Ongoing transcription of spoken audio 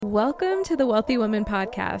Welcome to the Wealthy Woman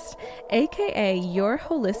Podcast, aka your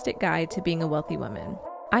holistic guide to being a wealthy woman.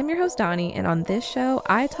 I'm your host, Donnie, and on this show,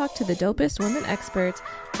 I talk to the dopest women experts,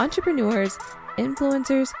 entrepreneurs,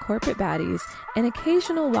 influencers, corporate baddies, and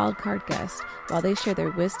occasional wildcard guests while they share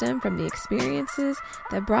their wisdom from the experiences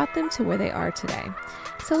that brought them to where they are today.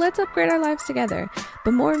 So let's upgrade our lives together,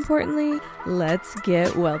 but more importantly, let's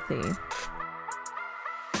get wealthy.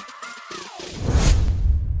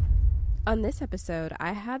 On this episode,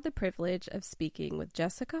 I had the privilege of speaking with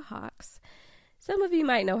Jessica Hawks. Some of you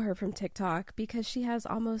might know her from TikTok because she has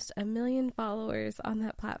almost 1 million followers on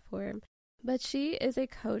that platform. But she is a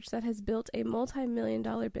coach that has built a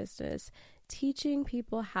multi-million-dollar business teaching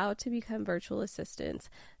people how to become virtual assistants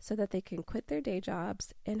so that they can quit their day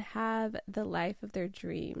jobs and have the life of their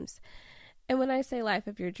dreams. And when I say life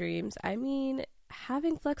of your dreams, I mean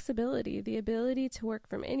having flexibility, the ability to work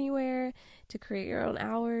from anywhere, to create your own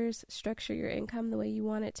hours, structure your income the way you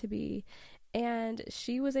want it to be. And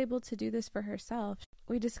she was able to do this for herself.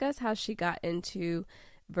 We discuss how she got into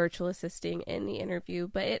virtual assisting in the interview,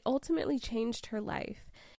 but it ultimately changed her life.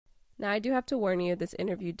 Now, I do have to warn you, this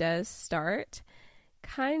interview does start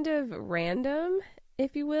kind of random,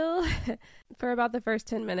 if you will. For about the first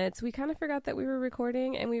 10 minutes, we kind of forgot that we were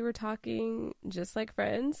recording and we were talking just like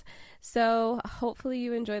friends. So hopefully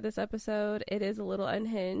you enjoy this episode. It is a little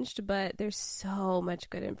unhinged, but there's so much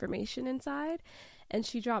good information inside. And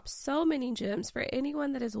she drops so many gems for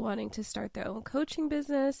anyone that is wanting to start their own coaching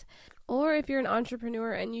business, or if you're an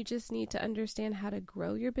entrepreneur and you just need to understand how to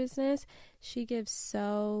grow your business. She gives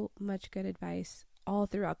so much good advice all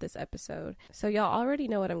throughout this episode. So y'all already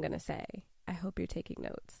know what I'm going to say. I hope you're taking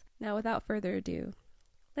notes. Now, without further ado,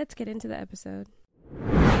 let's get into the episode.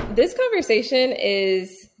 This conversation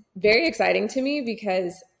is very exciting to me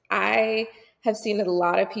because I have seen a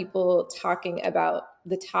lot of people talking about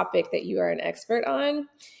the topic that you are an expert on.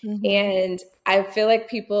 Mm-hmm. And I feel like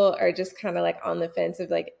people are just kind of like on the fence of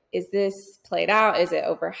like, is this played out? Is it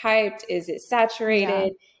overhyped? Is it saturated?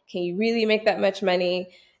 Yeah. Can you really make that much money?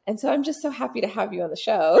 And so I'm just so happy to have you on the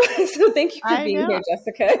show. So thank you for being here,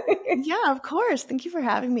 Jessica. Yeah, of course. Thank you for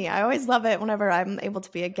having me. I always love it whenever I'm able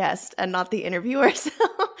to be a guest and not the interviewer. So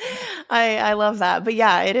I love that. But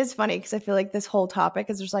yeah, it is funny because I feel like this whole topic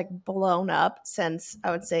is just like blown up since I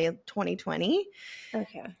would say 2020.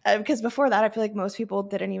 Okay. Because before that, I feel like most people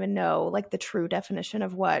didn't even know like the true definition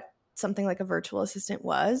of what something like a virtual assistant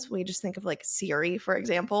was. We just think of like Siri, for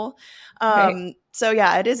example. Right. So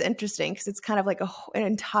yeah, it is interesting because it's kind of like an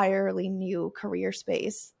entirely new career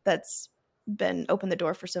space that's been opened the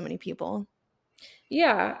door for so many people.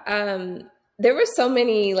 Yeah. There were so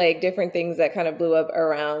many like different things that kind of blew up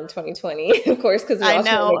around 2020, of course, because we all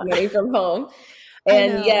trying to make money from home.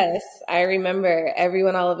 And yes, I remember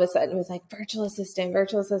everyone all of a sudden was like, virtual assistant.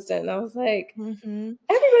 And I was like,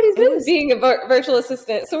 everybody's been being a virtual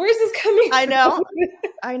assistant. So where's this coming from?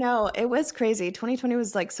 I know. It was crazy. 2020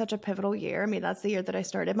 was like such a pivotal year. I mean, that's the year that I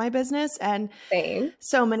started my business and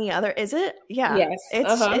so many other, is it? Yeah. Yes.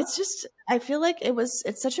 It's just, I feel like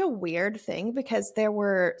it's such a weird thing because there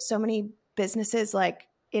were so many businesses like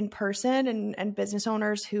in person and business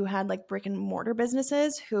owners who had like brick and mortar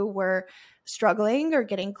businesses who were struggling or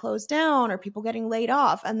getting closed down or people getting laid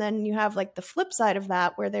off. And then you have like the flip side of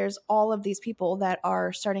that where there's all of these people that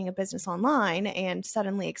are starting a business online and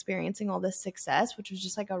suddenly experiencing all this success, which was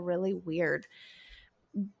just like a really weird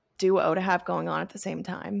duo to have going on at the same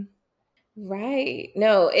time. Right.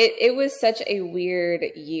 No, it was such a weird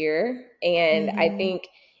year. And I think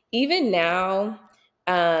even now,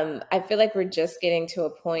 I feel like we're just getting to a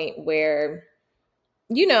point where,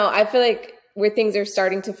 I feel like where things are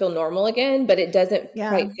starting to feel normal again, but it doesn't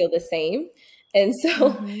quite feel the same. And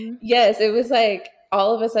so, yes, it was like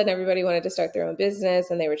all of a sudden everybody wanted to start their own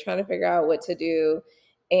business and they were trying to figure out what to do.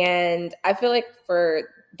 And I feel like for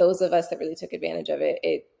those of us that really took advantage of it,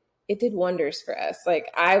 it did wonders for us.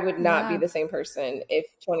 Like I would not be the same person if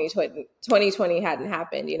 2020 hadn't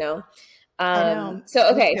happened, I know. So,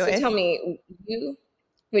 okay. So tell me,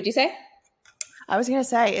 what'd you say? I was going to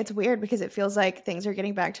say it's weird because it feels like things are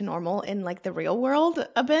getting back to normal in like the real world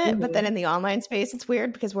a bit. But then in the online space, it's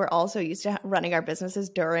weird because we're also used to running our businesses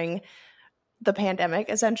during the pandemic,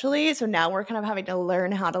 essentially. So now we're kind of having to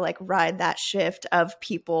learn how to like ride that shift of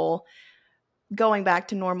people going back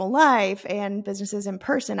to normal life and businesses in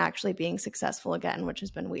person actually being successful again, which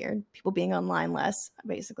has been weird. People being online less,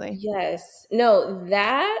 basically. Yes. No,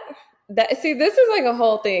 that see, this is like a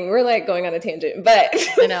whole thing. We're like going on a tangent, but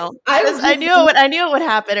I know. I knew it would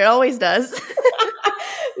happen. It always does.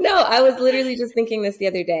 No, I was literally just thinking this the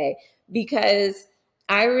other day because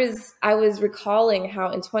I was recalling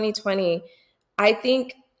how in 2020, I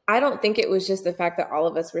think I don't think it was just the fact that all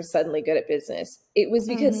of us were suddenly good at business. It was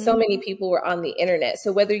because so Mm-hmm. many people were on the internet.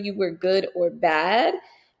 So whether you were good or bad,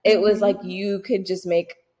 it was Mm-hmm. like you could just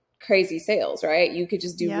make crazy sales, right? You could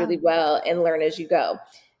just do Yeah. really well and learn as you go.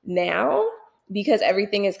 Now, because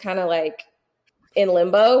everything is kind of like in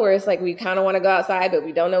limbo, where it's like we kind of want to go outside, but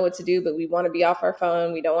we don't know what to do, but we want to be off our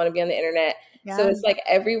phone. We don't want to be on the internet. So Yeah. it's like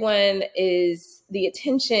everyone is, the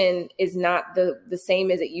attention is not the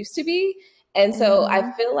same as it used to be. And so I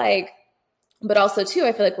Mm-hmm. feel like, but also too,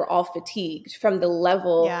 I feel like we're all fatigued from the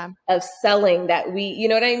level Yeah. of selling that we, you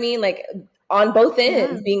know what I mean? Like on both Yeah.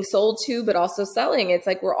 ends, being sold to, but also selling. It's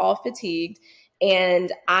like we're all fatigued.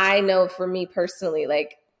 And I know for me personally,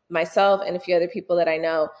 like myself and a few other people that I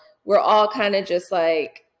know, we're all kind of just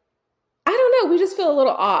like, I don't know, we just feel a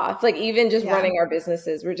little off. Like even just Yeah. running our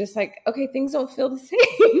businesses, we're just like, okay, things don't feel the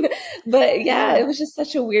same. But yeah, Yeah. it was just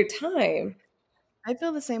such a weird time. I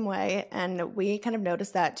feel the same way. And we kind of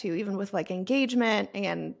noticed that too, even with like engagement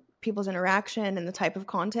and people's interaction and the type of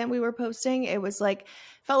content we were posting. It was like,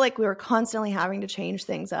 felt like we were constantly having to change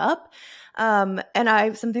things up. And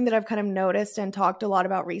something that I've kind of noticed and talked a lot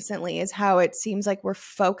about recently is how it seems like we're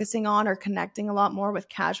focusing on or connecting a lot more with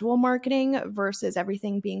casual marketing versus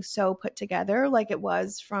everything being so put together like it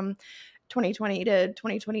was from 2020 to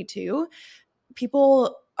 2022.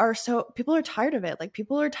 People are tired of it. Like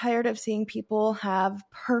people are tired of seeing people have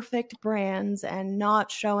perfect brands and not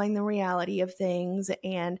showing the reality of things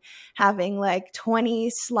and having like 20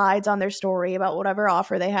 slides on their story about whatever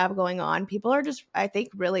offer they have going on. People are just, I think,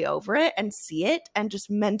 really over it and see it and just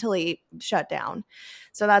mentally shut down.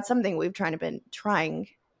 So that's something we've tried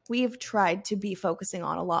to be focusing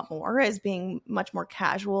on a lot more, as being much more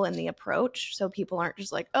casual in the approach, so people aren't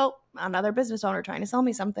just like, oh, another business owner trying to sell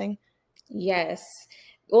me something. Yes.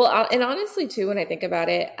 Well, and honestly, too, when I think about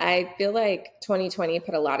it, I feel like 2020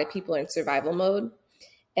 put a lot of people in survival mode.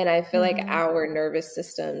 And I feel like Mm-hmm. our nervous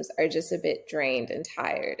systems are just a bit drained and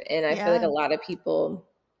tired. And I feel like a Yeah. lot of people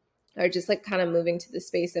are just like kind of moving to the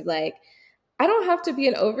space of like, I don't have to be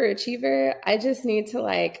an overachiever. I just need to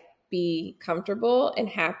like be comfortable and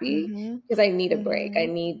happy Mm-hmm. because I need a break. I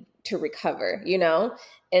Mm-hmm. need to recover, you know?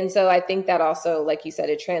 And so I think that also, like you said,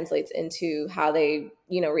 it translates into how they,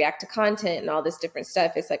 you know, react to content and all this different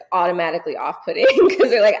stuff. It's like automatically off-putting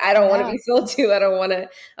because they're like, I don't want to Yeah. be sold to. I don't want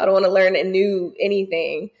to learn a new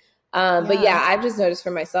anything. But Yeah. yeah, I've just noticed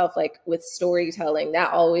for myself, like with storytelling,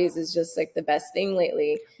 that always is just like the best thing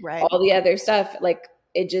lately. Right. All the other stuff, like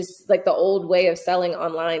it just like the old way of selling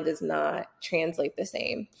online does not translate the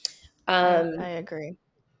same. I agree.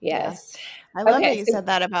 Yeah. Yes. I love that Okay. you So, said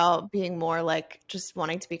that about being more like just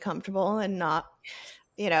wanting to be comfortable and not,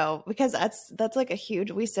 because that's like a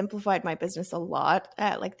huge, we simplified my business a lot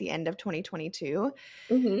at like the end of 2022.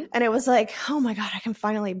 mhm. And it was like, oh my God, I can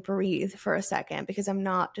finally breathe for a second because I'm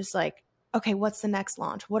not just like, okay, what's the next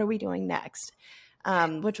launch? What are we doing next?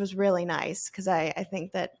 Which was really nice because I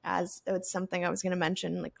think that as it's something I was going to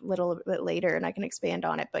mention like a little bit later and I can expand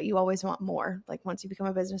on it, but you always want more. Like once you become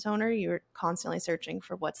a business owner, you're constantly searching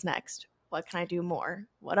for what's next. What can I do more?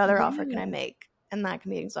 What other offer can I Yeah. make? And that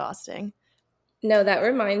can be exhausting. No, that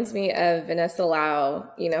reminds me of Vanessa Lau,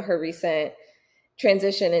 you know, her recent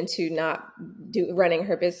transition into not running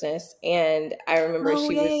her business. And I remember Oh,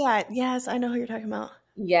 she yeah, yeah, was, yeah. Yes, I know who you're talking about.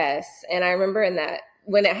 yes. And I remember in that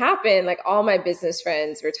when it happened, like all my business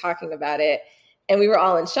friends were talking about it and we were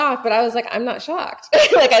all in shock, but I was like, I'm not shocked.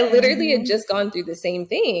 Like I literally had Hmm. just gone through the same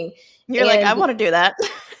thing. You're like, I And want to do that.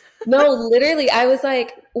 no, literally, I was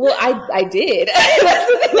like, well, I did.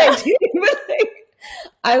 That's the thing I Yeah. did. But like,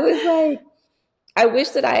 I was like, I wish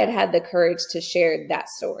that I had had the courage to share that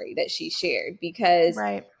story that she shared because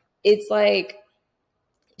Right. it's like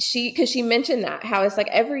because she mentioned that how it's like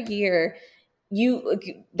every year you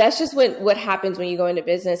that's just what happens when you go into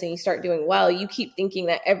business and you start doing well. You keep thinking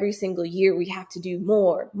that every single year we have to do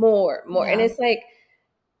more, and Yeah. it's like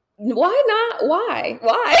why not? Why?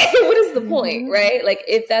 What is the point, Hmm. right? Like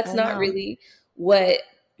if that's I not know. really what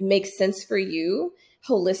makes sense for you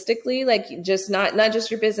holistically, like just not just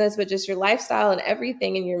your business, but just your lifestyle and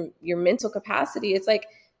everything and your mental capacity, it's like,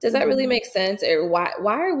 does that really Hmm. make sense? Or why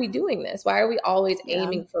are we doing this? Why are we always Yeah.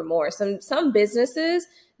 aiming for more? Some businesses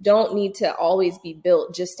don't need to always be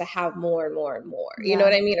built just to have more and more and more. You know Yeah.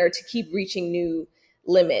 what I mean? Or to keep reaching new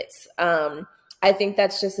limits. I think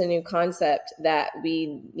that's just a new concept that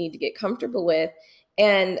we need to get comfortable with.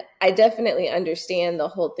 And I definitely understand the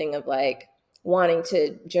whole thing of like wanting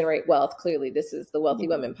to generate wealth. Clearly, this is the Wealthy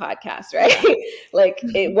Women podcast, right? Yeah. Like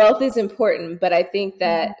wealth is important, but I think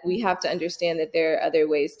that we Mhm. have to understand that there are other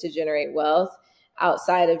ways to generate wealth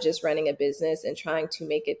outside of just running a business and trying to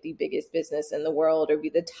make it the biggest business in the world or be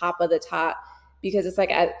the top of the top. because it's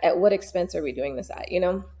like, at what expense are we doing this at, you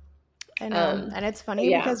know? I know. And it's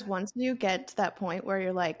funny because once you get to that point where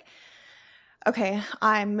you're like, okay,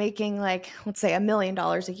 I'm making like, let's say $1 million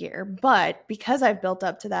a year, but because I've built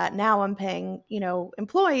up to that, now I'm paying,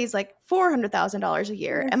 employees like $400,000 a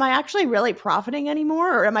year. Am I actually really profiting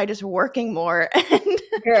anymore, or am I just working more and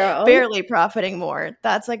barely profiting more?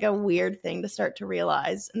 That's like a weird thing to start to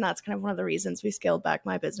realize. And that's kind of one of the reasons we scaled back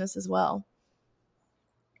my business as well.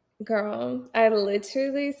 Girl, I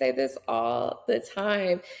literally say this all the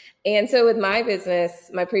time. And so with my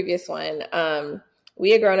business, my previous one,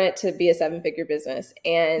 we had grown it to be a 7-figure business.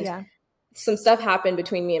 And some stuff happened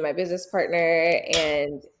between me and my business partner,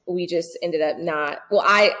 and we just ended up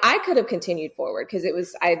I could have continued forward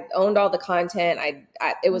because I owned all the content.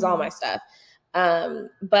 It was all my stuff.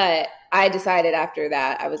 But I decided after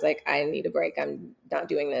that, I was like, I need a break. I'm not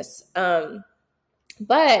doing this.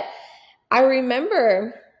 But I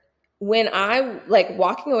remember when I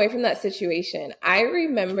walking away from that situation, I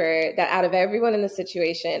remember that out of everyone in the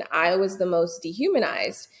situation, I was the most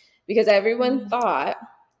dehumanized because everyone thought,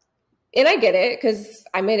 and I get it because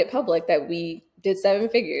I made it public that we did 7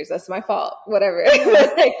 figures. That's my fault, whatever.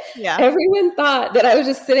 Everyone thought that I was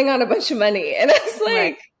just sitting on a bunch of money. And I was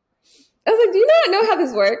like, do you not know how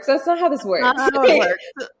this works? That's not how this works. Not how it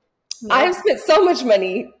works. I've spent so much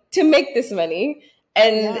money to make this money.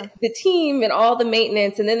 And the team and all the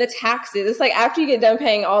maintenance and then the taxes. It's like after you get done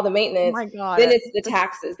paying all the maintenance, then it's the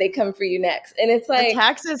taxes. They come for you next. And it's like, the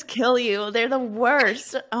taxes kill you. They're the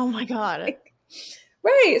worst. Oh my God.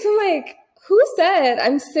 Right. So I'm like, who said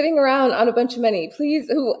I'm sitting around on a bunch of money? Please,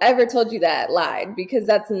 whoever told you that lied, because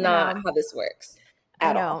that's not how this works.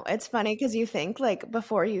 I know. It's funny because you think like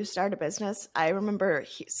before you start a business, I remember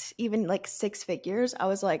even like 6 figures. I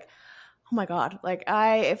was like, oh my God, like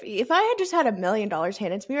if I had just had $1 million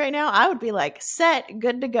handed to me right now, I would be like set,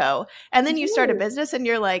 good to go. And then you start a business and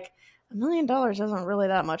you're like, $1 million isn't really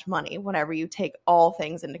that much money whenever you take all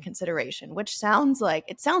things into consideration, which sounds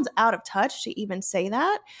out of touch to even say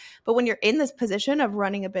that. But when you're in this position of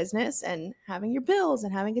running a business and having your bills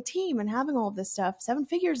and having a team and having all of this stuff, 7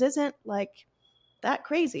 figures isn't like that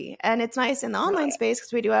crazy. And it's nice in the online space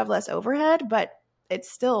because we do have less overhead, but it's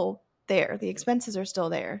still there. The expenses are still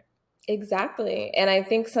there. Exactly. And I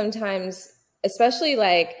think sometimes, especially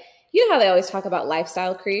like, you know how they always talk about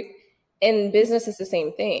lifestyle creep? In business, it's the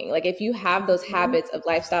same thing. Like if you have those habits of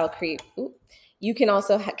lifestyle creep, you can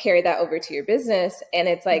also carry that over to your business. And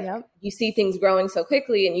it's like, you see things growing so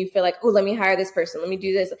quickly and you feel like, oh, let me hire this person. Let me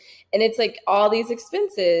do this. And it's like all these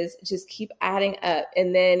expenses just keep adding up.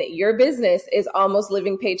 And then your business is almost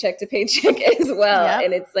living paycheck to paycheck as well.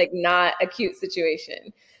 And it's like not a cute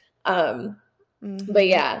situation. But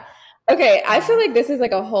yeah. Okay, I feel like this is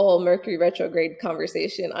like a whole Mercury retrograde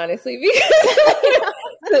conversation, honestly, because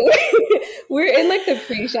we're in like the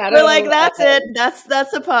pre-shadow. We're like, that's it. That's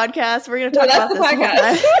the podcast. We're going to talk about this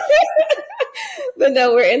podcast. But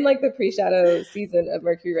no, we're in like the pre-shadow season of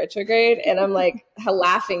Mercury retrograde, and I'm like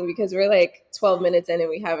laughing because we're like 12 minutes in and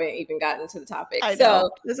we haven't even gotten to the topic. I know.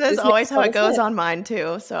 This is always how it goes on mine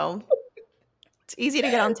too, so it's easy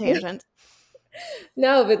to get on tangents.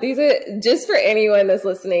 No, but these are just for anyone that's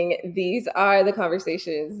listening. These are the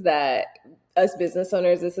conversations that us business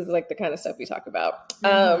owners, this is like the kind of stuff we talk about.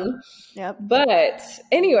 But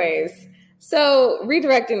anyways, so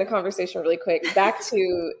redirecting the conversation really quick back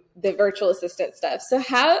to the virtual assistant stuff. So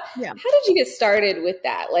how did you get started with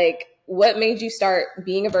that? Like what made you start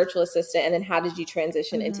being a virtual assistant, and then how did you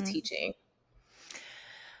transition into teaching?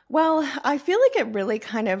 Well, I feel like it really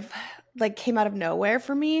kind of like came out of nowhere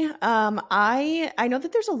for me. I know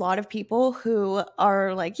that there's a lot of people who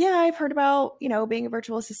are like, yeah, I've heard about, being a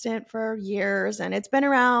virtual assistant for years and it's been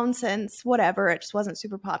around since whatever. It just wasn't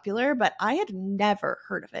super popular, but I had never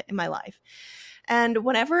heard of it in my life. And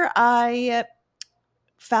whenever I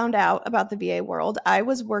found out about the VA world, I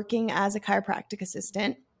was working as a chiropractic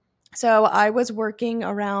assistant. So I was working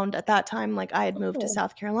around at that time, like I had moved to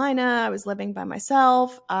South Carolina. I was living by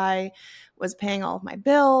myself. I was paying all of my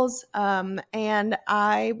bills. And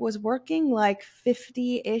I was working like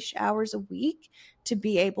 50-ish hours a week to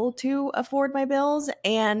be able to afford my bills.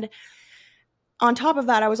 And on top of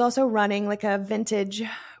that, I was also running like a vintage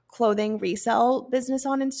clothing resale business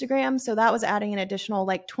on Instagram. So that was adding an additional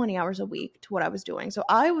like 20 hours a week to what I was doing. So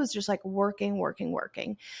I was just like working.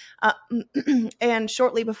 And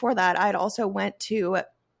shortly before that, I had also went to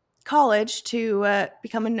college to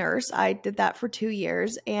become a nurse. I did that for 2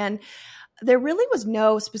 years. And there really was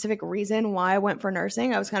no specific reason why I went for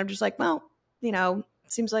nursing. I was kind of just like, well,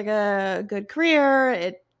 seems like a good career.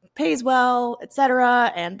 It pays well,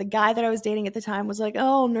 etc. And the guy that I was dating at the time was like,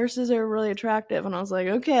 oh, nurses are really attractive. And I was like,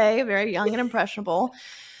 okay, very young and impressionable.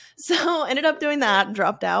 So ended up doing that and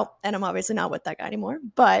dropped out. And I'm obviously not with that guy anymore.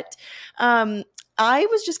 But I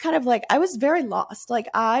was just kind of like, I was very lost. Like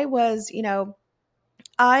I was,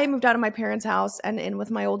 I moved out of my parents' house and in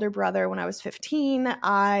with my older brother when I was 15.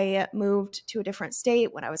 I moved to a different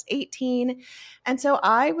state when I was 18. And so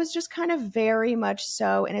I was just kind of very much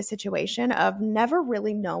so in a situation of never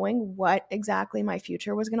really knowing what exactly my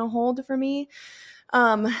future was going to hold for me.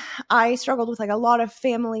 I struggled with like a lot of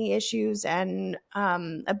family issues and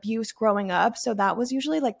abuse growing up. So that was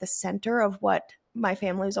usually like the center of what my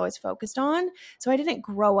family was always focused on. So I didn't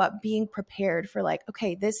grow up being prepared for like,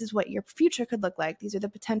 okay, this is what your future could look like. These are the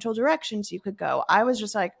potential directions you could go. I was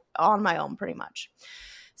just like on my own pretty much.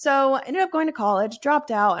 So I ended up going to college, dropped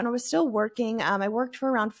out, and I was still working. I worked for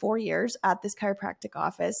around 4 years at this chiropractic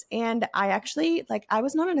office. And I actually, like, I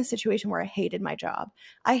was not in a situation where I hated my job.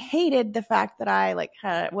 I hated the fact that I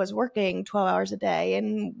was working 12 hours a day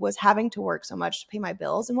and was having to work so much to pay my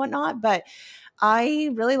bills and whatnot. But I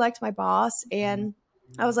really liked my boss, and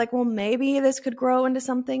I was like, well, maybe this could grow into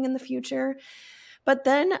something in the future. But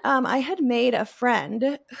then I had made a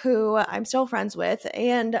friend who I'm still friends with,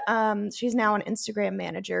 and she's now an Instagram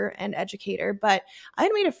manager and educator. But I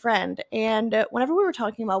had made a friend, and whenever we were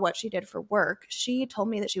talking about what she did for work, she told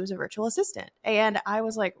me that she was a virtual assistant. And I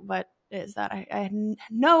was like, what is that? I had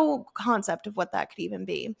no concept of what that could even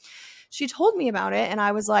be. She told me about it, and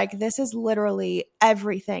I was like, this is literally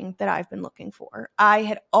everything that I've been looking for. I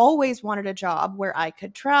had always wanted a job where I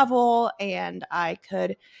could travel and I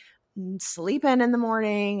could sleep in the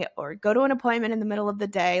morning or go to an appointment in the middle of the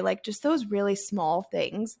day, like just those really small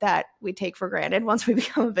things that we take for granted once we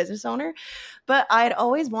become a business owner. But I had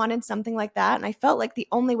always wanted something like that. And I felt like the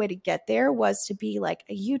only way to get there was to be like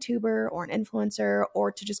a YouTuber or an influencer or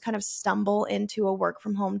to just kind of stumble into a work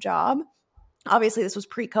from home job. Obviously, this was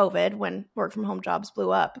pre-COVID when work from home jobs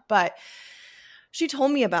blew up, but she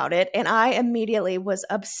told me about it, and I immediately was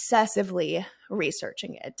obsessively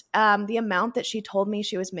researching it. The amount that she told me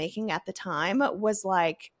she was making at the time was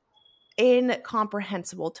like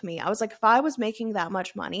incomprehensible to me. I was like, if I was making that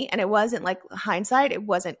much money, and it wasn't like hindsight, it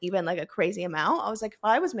wasn't even like a crazy amount. I was like, if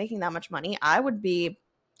I was making that much money, I would be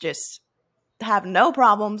just have no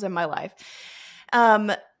problems in my life.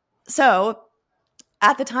 So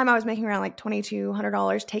at the time I was making around like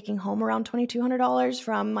 $2,200, taking home around $2,200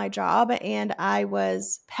 from my job. And I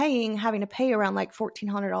was having to pay around like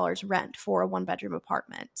 $1,400 rent for a 1-bedroom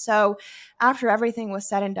apartment. So after everything was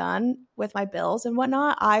said and done with my bills and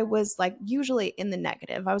whatnot, I was like usually in the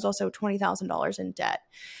negative. I was also $20,000 in debt.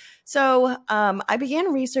 So I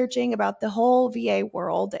began researching about the whole VA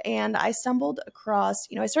world, and I stumbled across,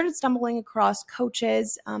 I started stumbling across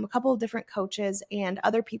coaches, a couple of different coaches and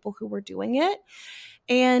other people who were doing it.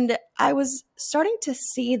 And I was starting to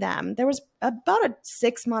see them. There was about a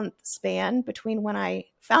 6-month span between when I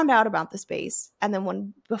found out about the space and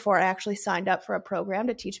then before I actually signed up for a program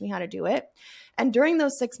to teach me how to do it. And during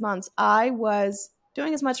those 6 months, I was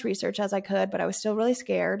doing as much research as I could, but I was still really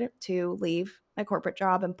scared to leave my corporate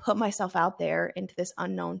job and put myself out there into this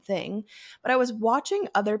unknown thing. But I was watching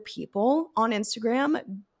other people on Instagram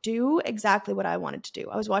do exactly what I wanted to do.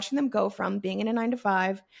 I was watching them go from being in a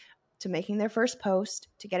 9-to-5 to making their first post,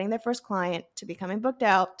 to getting their first client, to becoming booked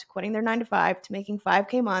out, to quitting their 9-to-5, to making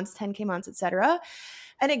 5K months, 10K months, etc.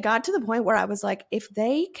 And it got to the point where I was like, if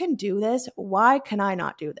they can do this, why can I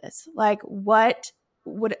not do this? Like, what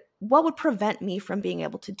would prevent me from being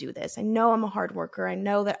able to do this? I know I'm a hard worker. I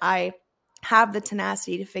know that I have the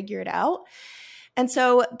tenacity to figure it out. And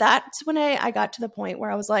so that's when I got to the point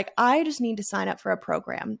where I was like, I just need to sign up for a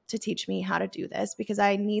program to teach me how to do this because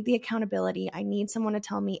I need the accountability. I need someone to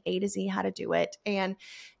tell me A to Z how to do it. And,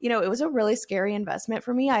 it was a really scary investment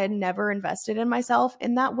for me. I had never invested in myself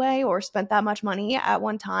in that way or spent that much money at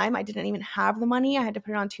one time. I didn't even have the money. I had to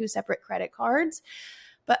put it on 2 separate credit cards.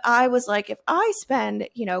 But I was like, if I spend,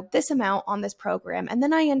 this amount on this program and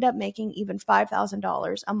then I end up making even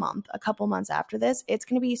 $5,000 a month, a couple months after this, it's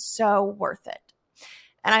going to be so worth it.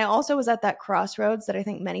 And I also was at that crossroads that I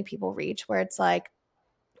think many people reach where it's like,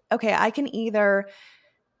 okay, I can either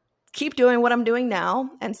keep doing what I'm doing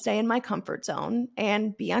now and stay in my comfort zone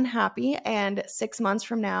and be unhappy. And 6 months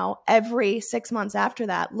from now, every 6 months after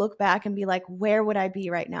that, look back and be like, where would I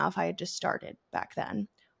be right now if I had just started back then?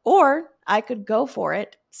 Or I could go for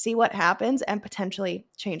it, see what happens, and potentially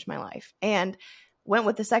change my life. And went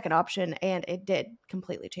with the second option, and it did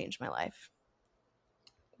completely change my life.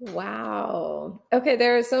 Wow. Okay,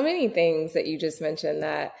 there are so many things that you just mentioned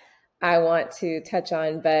that I want to touch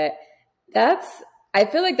on, but that's I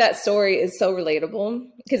feel like that story is so relatable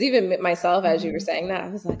because even myself, as you were Mhm. saying that, I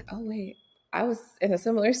was like, oh, wait, I was in a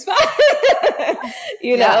similar spot,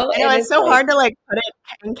 you Yeah, know? I know And it's it's so like, hard to like put it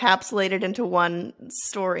encapsulated into one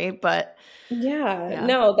story, but yeah, yeah.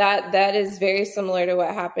 no, that is very similar to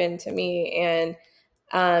what happened to me. And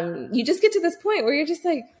you just get to this point where you're just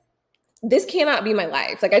like, this cannot be my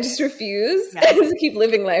life. Like, I just refuse Yeah. to keep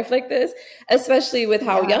living life like this, especially with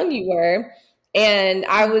how Yeah. young you were. And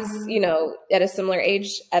I was, Mhm. you know, at a similar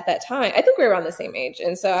age at that time. I think we were around the same age.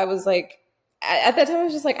 And so I was like, at that time, I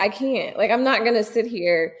was just like, I can't. Like, I'm not going to sit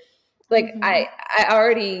here. Like, Mhm. I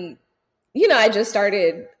already, you know, I just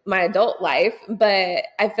started my adult life, but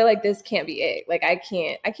I feel like this can't be it. Like, I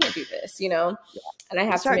can't do this, you know, and I You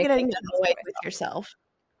have to start make getting some changes for annoyed with myself. yourself.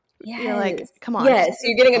 You're like, Yes. come on, just Yes.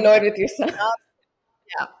 You're getting over annoyed it. with yourself.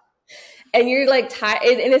 Yeah. And you're like tired.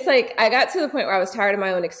 And it's like, I got to the point where I was tired of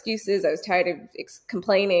my own excuses. I was tired of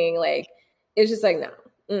complaining. Like, it's just like,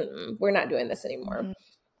 no, we're not doing this anymore. Mhm.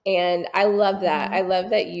 And I love that. I Mhm. love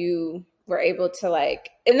that you were able to like,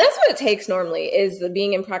 and that's what it takes normally is the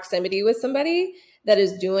being in proximity with somebody that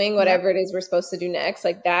is doing Yep. whatever it is we're supposed to do next.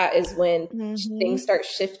 Like that is when things Mhm. start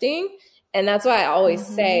shifting. And that's why I always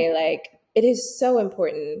Mhm. say like, it is so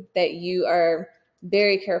important that you are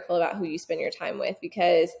very careful about who you spend your time with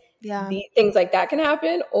because Yeah. the things like that can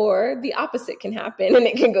happen or the opposite can happen and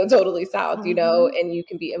it can go totally south, you know, Mhm. and you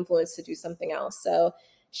can be influenced to do something else. So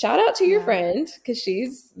shout out to your Yeah. friend because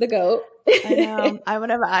she's the GOAT. I know.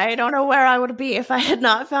 I don't know where I would be if I had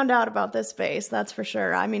not found out about this space. That's for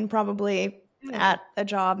sure. I mean, probably Yeah, at a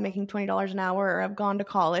job making $20 an hour or have gone to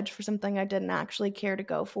college for something I didn't actually care to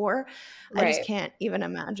go for. I just right. can't even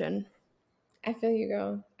imagine. I feel you,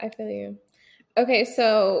 girl. I feel you. Okay,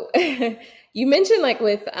 so you mentioned like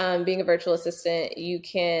with being a virtual assistant, you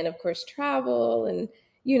can of course travel and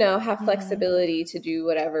you know have Mhm. flexibility to do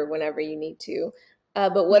whatever whenever you need to.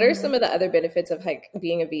 But what are Mhm. some of the other benefits of like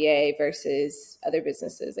being a VA versus other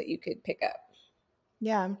businesses that you could pick up?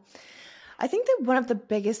 Yeah. I think that one of the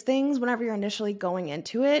biggest things whenever you're initially going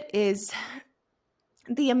into it is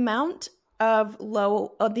the amount of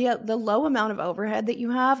the low amount of overhead that you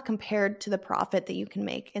have compared to the profit that you can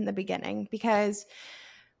make in the beginning, because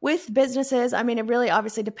with businesses, I mean, it really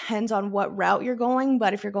obviously depends on what route you're going,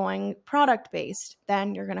 but if you're going product based,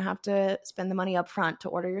 then you're going to have to spend the money up front to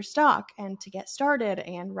order your stock and to get started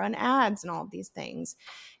and run ads and all of these things.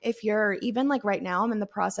 If you're even like right now, I'm in the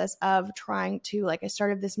process of trying to, like, I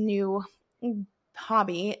started this new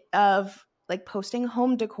hobby of like posting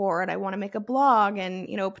home decor, and I want to make a blog and,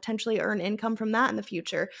 you know, potentially earn income from that in the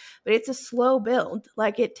future. But it's a slow build.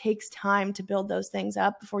 Like, it takes time to build those things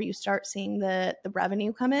up before you start seeing the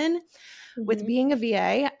revenue come in. With Mm-hmm. being a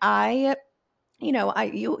VA,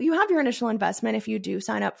 you have your initial investment if you do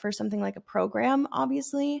sign up for something like a program,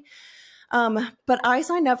 obviously. But I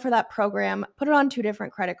signed up for that program, put it on 2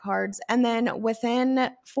 different credit cards, and then within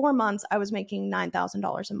 4 months, I was making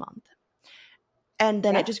 $9,000 a month, and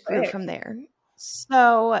then it That's just grew quick. from there.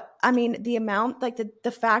 So, I mean, the amount, like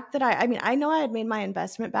the fact that I mean, I know I had made my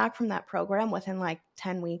investment back from that program within like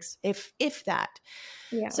 10 weeks, if that.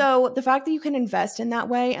 Yeah. So, the fact that you can invest in that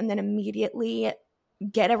way and then immediately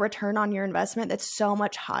get a return on your investment that's so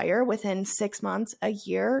much higher within 6 months, a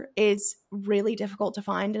year, is really difficult to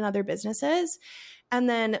find in other businesses. And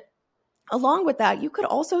then along with that, you could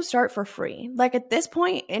also start for free. Like, at this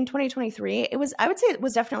point in 2023, I would say it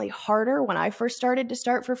was definitely harder when I first started to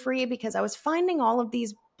start for free, because I was finding all of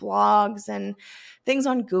these blogs and things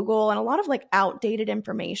on Google and a lot of like outdated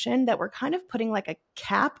information that were kind of putting like a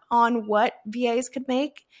cap on what VAs could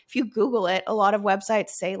make. If you Google it, a lot of websites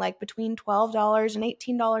say like between $12 and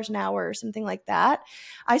 $18 an hour or something like that.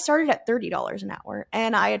 I started at $30 an hour,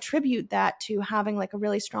 and I attribute that to having like a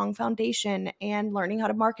really strong foundation and learning how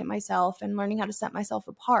to market myself and learning how to set myself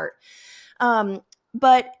apart.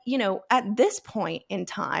 But, you know, at this point in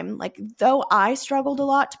time, like, though I struggled a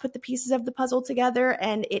lot to put the pieces of the puzzle together,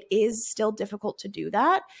 and it is still difficult to do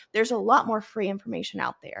that, there's a lot more free information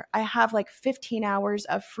out there. I have like 15 hours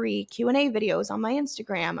of free Q&A videos on my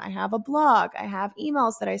Instagram. I have a blog. I have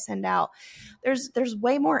emails that I send out. There's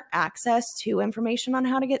way more access to information on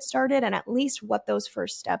how to get started and at least what those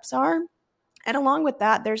first steps are. And along with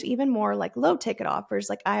that, there's even more like low ticket offers.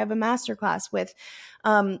 Like, I have a masterclass with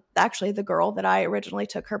actually the girl that I originally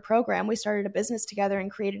took her program. We started a business together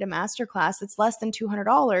and created a masterclass that's less than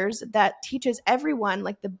 $200 that teaches everyone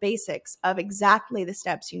like the basics of exactly the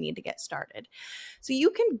steps you need to get started. So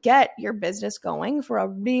you can get your business going for a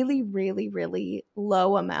really, really, really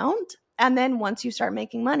low amount. And then once you start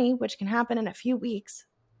making money, which can happen in a few weeks,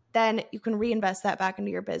 then you can reinvest that back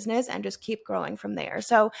into your business and just keep growing from there.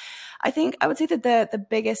 So I think I would say that the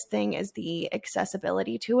biggest thing is the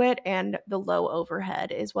accessibility to it, and the low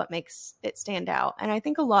overhead is what makes it stand out. And I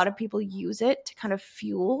think a lot of people use it to kind of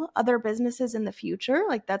fuel other businesses in the future.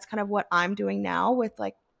 Like that's kind of what I'm doing now with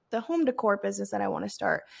like the home decor business that I want to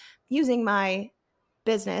start, using my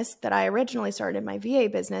business that I originally started, my VA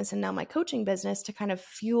business, and now my coaching business, to kind of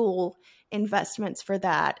fuel investments for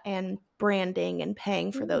that and branding and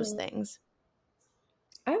paying for those things.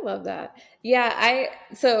 I love that. Yeah,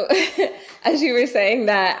 so as you were saying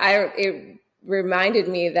that, it reminded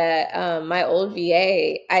me that my old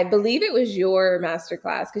VA, I believe it was your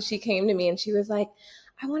masterclass, because she came to me and she was like,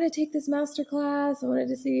 I want to take this masterclass. I wanted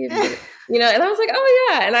to see if and I was like, oh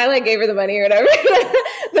yeah. And I like gave her the money or whatever.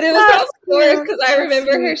 But it was probably yours, because I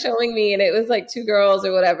remember her showing me, and it was like 2 girls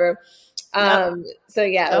or whatever. So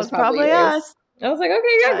yeah, it was probably yours. Us. I was like,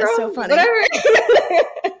 okay, yeah, girl, so funny. Whatever.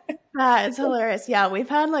 It's hilarious. Yeah, we've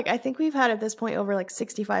had I think we've had at this point over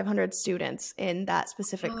 6,500 students in that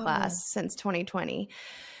specific class since 2020.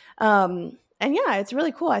 And yeah, it's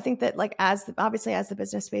really cool. I think that obviously as the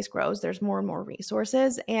business space grows, there's more and more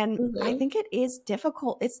resources. And I think it is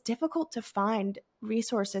difficult. It's difficult to find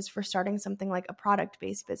resources for starting something like a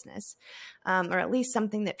product-based business, or at least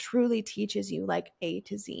something that truly teaches you like A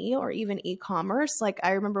to Z, or even e-commerce. Like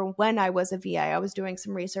I remember when I was a VA, I was doing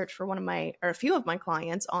some research for a few of my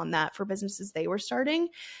clients on that for businesses they were starting.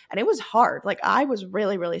 And it was hard. Like I was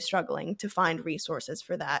really, really struggling to find resources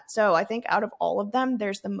for that. So I think out of all of them,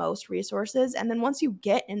 there's the most resources. And then once you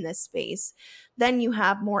get in this space, then you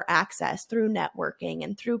have more access through networking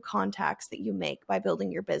and through contacts that you make by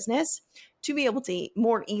building your business to be able to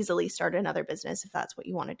more easily start another business if that's what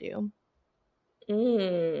you want to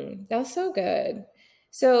do. That's so good.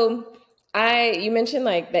 So you mentioned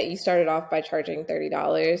that you started off by charging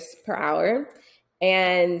 $30 per hour.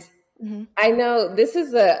 And I know this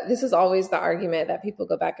is always the argument that people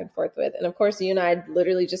go back and forth with. And of course, you and I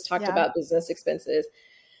literally just talked about business expenses,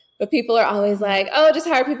 but people are always like, oh, just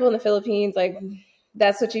hire people in the Philippines. Like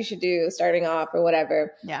that's what you should do starting off or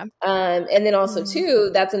whatever. Yeah. And then also too,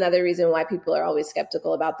 that's another reason why people are always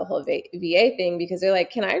skeptical about the whole VA thing, because they're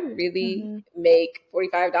like, can I really make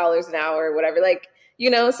 $45 an hour or whatever?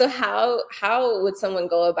 So how would someone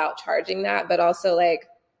go about charging that? But also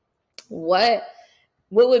what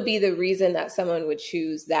would be the reason that someone would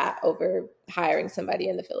choose that over hiring somebody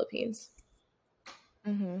in the Philippines?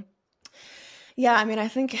 Yeah, I mean, I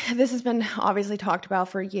think this has been obviously talked about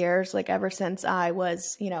for years, ever since I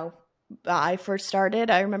was, I first started.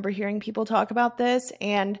 I remember hearing people talk about this.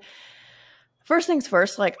 And first things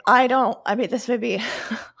first, this may be a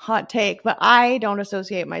hot take, but I don't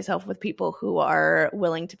associate myself with people who are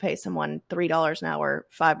willing to pay someone $3 an hour,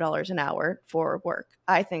 $5 an hour for work.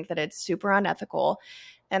 I think that it's super unethical.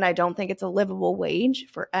 And I don't think it's a livable wage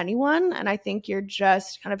for anyone. And I think you're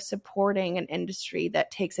just kind of supporting an industry that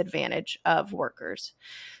takes advantage of workers.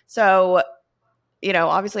 So,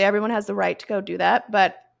 obviously everyone has the right to go do that,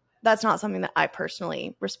 but that's not something that I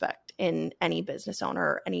personally respect in any business owner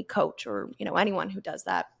or any coach or, anyone who does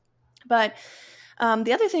that. But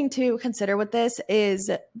the other thing to consider with this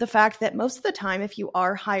is the fact that most of the time, if you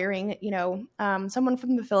are hiring, someone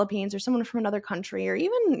from the Philippines or someone from another country, or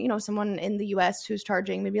even, someone in the US who's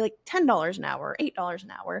charging maybe $10 an hour, $8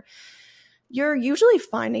 an hour, you're usually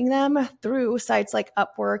finding them through sites like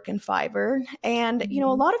Upwork and Fiverr. And, a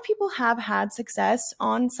lot of people have had success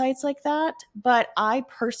on sites like that, but I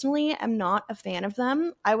personally am not a fan of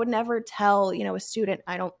them. I would never tell, a student,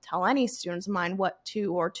 I don't tell any students of mine what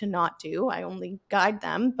to or to not do. I only guide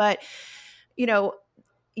them. But,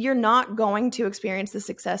 you're not going to experience the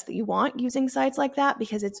success that you want using sites like that,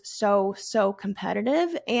 because it's so, so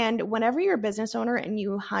competitive. And whenever you're a business owner and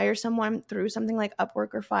you hire someone through something like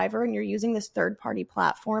Upwork or Fiverr, and you're using this third-party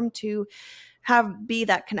platform to be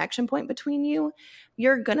that connection point between you,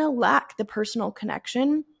 you're going to lack the personal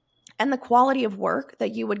connection and the quality of work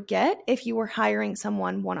that you would get if you were hiring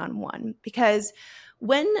someone one-on-one. Because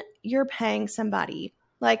when you're paying somebody,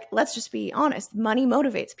 let's just be honest, money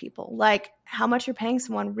motivates people. How much you're paying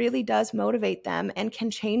someone really does motivate them and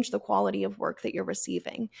can change the quality of work that you're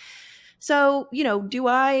receiving. So,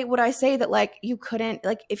 would I say that you couldn't,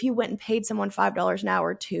 if you went and paid someone $5 an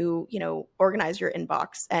hour to, organize your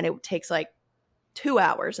inbox, and it takes 2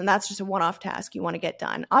 hours, and that's just a one-off task you want to get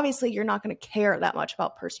done. Obviously, you're not going to care that much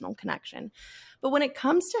about personal connection. But when it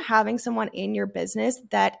comes to having someone in your business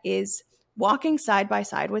that is walking side by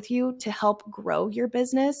side with you to help grow your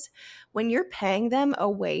business, when you're paying them a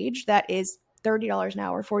wage that is $30 an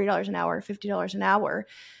hour, $40 an hour, $50 an hour,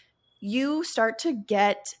 you start to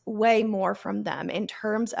get way more from them in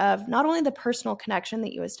terms of not only the personal connection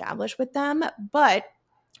that you establish with them, but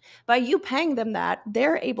by you paying them that,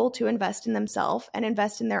 they're able to invest in themselves and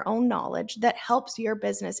invest in their own knowledge that helps your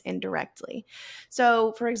business indirectly.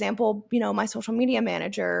 So, for example, my social media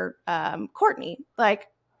manager, Courtney, like,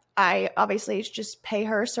 I obviously just pay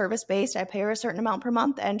her service based. I pay her a certain amount per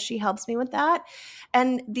month and she helps me with that.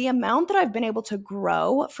 And the amount that I've been able to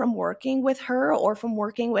grow from working with her or from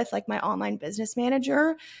working with like my online business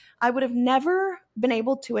manager, I would have never been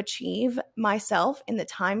able to achieve myself in the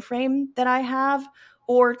time frame that I have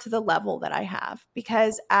or to the level that I have.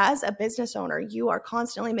 Because as a business owner, you are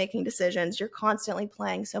constantly making decisions. You're constantly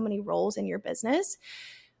playing so many roles in your business.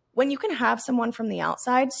 When you can have someone from the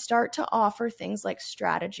outside start to offer things like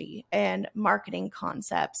strategy and marketing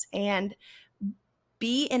concepts and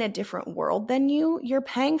be in a different world than you, you're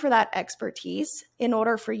paying for that expertise in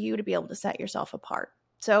order for you to be able to set yourself apart.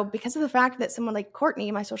 So because of the fact that someone like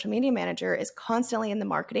Courtney, my social media manager, is constantly in the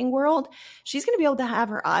marketing world, she's going to be able to have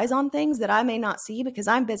her eyes on things that I may not see because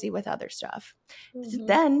I'm busy with other stuff. Mm-hmm.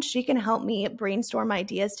 Then she can help me brainstorm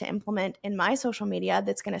ideas to implement in my social media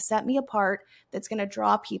that's going to set me apart, that's going to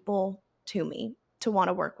draw people to me to want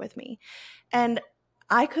to work with me. And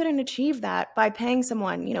I couldn't achieve that by paying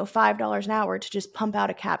someone, $5 an hour to just pump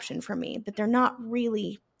out a caption for me that they're not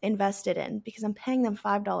really invested in because I'm paying them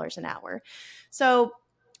 $5 an hour. So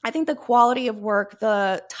I think the quality of work,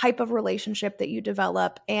 the type of relationship that you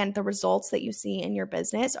develop, and the results that you see in your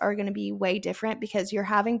business are going to be way different because you're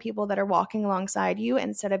having people that are walking alongside you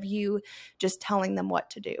instead of you just telling them what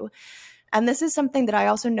to do. And this is something that I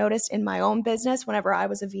also noticed in my own business whenever I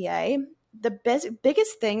was a VA. The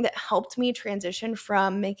biggest thing that helped me transition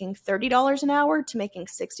from making $30 an hour to making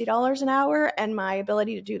 $60 an hour, and my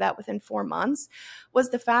ability to do that within 4 months, was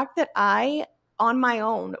the fact that I, on my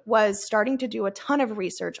own, was starting to do a ton of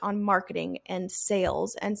research on marketing and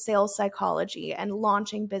sales psychology and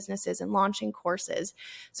launching businesses and launching courses.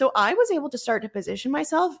 So I was able to start to position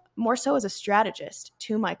myself more so as a strategist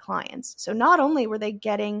to my clients. So not only were they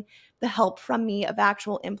getting the help from me of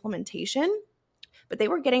actual implementation, but they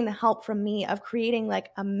were getting the help from me of creating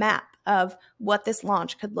like a map of what this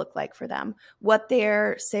launch could look like for them, what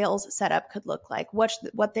their sales setup could look like,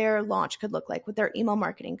 what their launch could look like, what their email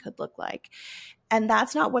marketing could look like. And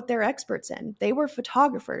that's not what they're experts in. They were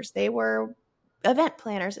photographers, they were event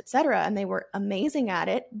planners, etc., and they were amazing at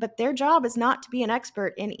it, but their job is not to be an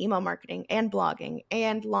expert in email marketing and blogging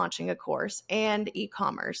and launching a course and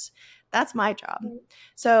e-commerce. That's my job.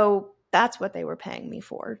 So that's what they were paying me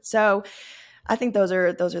for. So I think those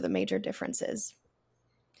are the major differences.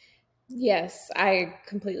 Yes, I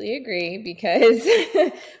completely agree because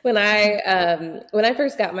when I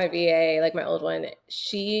first got my VA, like my old one,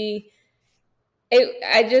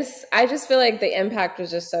 I just feel like the impact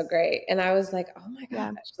was just so great. And I was like, oh my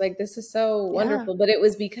gosh, like this is so wonderful. But it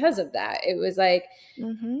was because of that. It was like,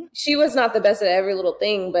 she was not the best at every little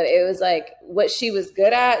thing, but it was like what she was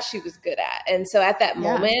good at, she was good at. And so at that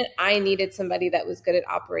moment, I needed somebody that was good at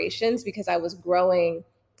operations because I was growing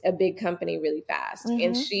a big company really fast.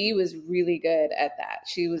 And she was really good at that.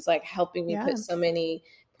 She was like helping me put so many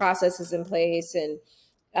processes in place and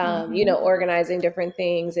organizing different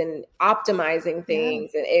things and optimizing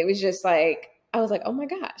things. And it was just like, I was like, oh my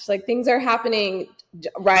gosh, like things are happening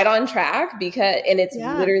right on track and it's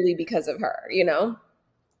literally because of her,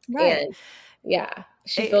 Right. And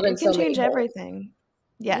she filled in so many holes. It can change everything.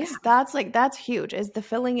 Yes. That's huge, is the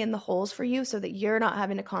filling in the holes for you so that you're not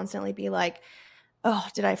having to constantly be like, oh,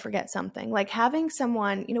 did I forget something? Like having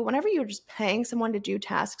someone, whenever you're just paying someone to do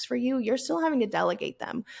tasks for you, you're still having to delegate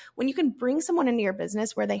them. When you can bring someone into your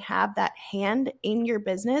business where they have that hand in your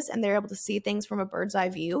business and they're able to see things from a bird's eye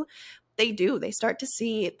view, they start to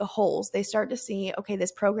see the holes. They start to see, okay,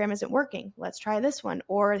 this program isn't working. Let's try this one.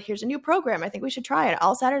 Or here's a new program. I think we should try it.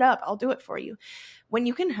 I'll set it up. I'll do it for you. When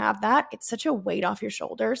you can have that, it's such a weight off your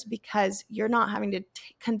shoulders because you're not having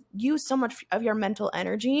to use so much of your mental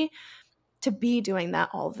energy to be doing that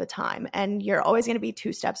all the time. And you're always going to be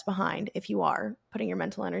 2 steps behind if you are putting your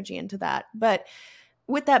mental energy into that. But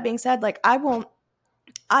with that being said, like I won't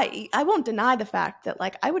deny the fact that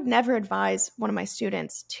like I would never advise one of my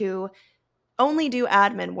students to only do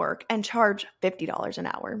admin work and charge $50 an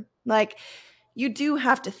hour. Like you do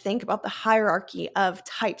have to think about the hierarchy of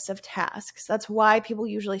types of tasks. That's why people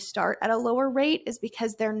usually start at a lower rate, is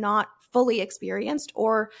because they're not fully experienced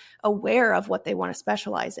or aware of what they want to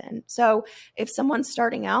specialize in. So if someone's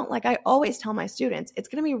starting out, like I always tell my students, it's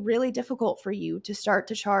going to be really difficult for you to start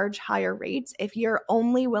to charge higher rates if you're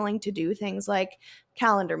only willing to do things like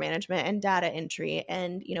calendar management and data entry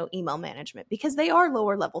and, you know, email management, because they are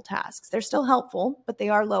lower level tasks. They're still helpful, but they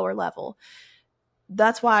are lower level.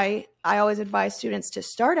 That's why I always advise students to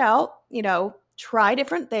start out, you know, try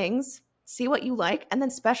different things, see what you like, and then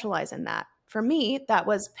specialize in that. For me, that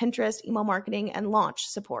was Pinterest, email marketing, and launch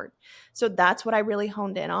support. So that's what I really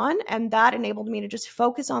honed in on. And that enabled me to just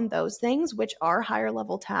focus on those things, which are higher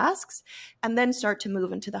level tasks, and then start to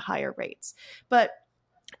move into the higher rates. But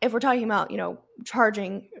if we're talking about, you know,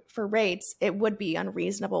 charging for rates, it would be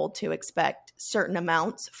unreasonable to expect certain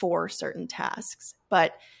amounts for certain tasks.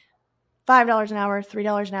 But $5 an hour,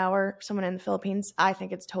 $3 an hour, someone in the Philippines, I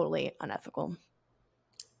think it's totally unethical.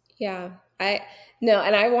 Yeah,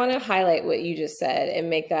 and I want to highlight what you just said and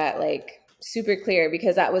make that like super clear,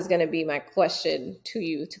 because that was going to be my question to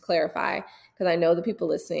you to clarify, because I know the people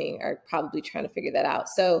listening are probably trying to figure that out.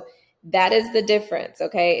 So that is the difference.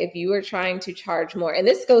 Okay. If you are trying to charge more, and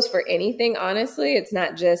this goes for anything, honestly, it's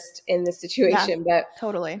not just in this situation, but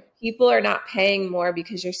totally. People are not paying more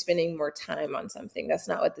because you're spending more time on something. That's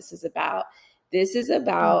not what this is about. This is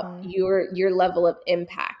about your level of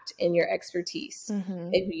impact and your expertise.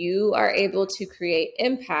 If you are able to create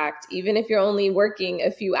impact, even if you're only working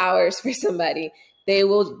a few hours for somebody, they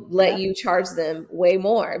will let you charge them way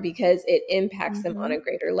more because it impacts them on a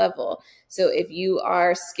greater level. So if you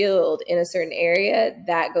are skilled in a certain area,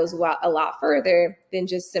 that goes a lot further than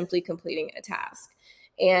just simply completing a task.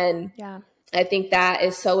 And I think that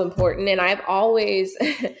is so important. And I've always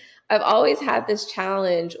had this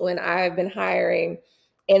challenge when I've been hiring,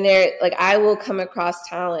 and I will come across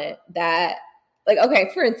talent that, like, okay,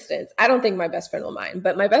 for instance, I don't think my best friend will mind,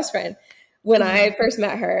 but my best friend, when I first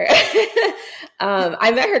met her,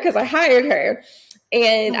 I met her because I hired her,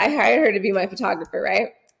 and I hired her to be my photographer, right?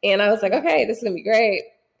 And I was like, okay, this is gonna be great.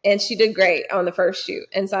 And she did great on the first shoot.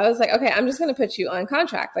 And so I was like, okay, I'm just gonna put you on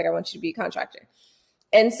contract. Like, I want you to be a contractor.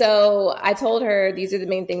 And so I told her, these are the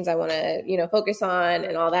main things I want to, focus on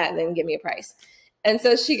and all that, and then give me a price. And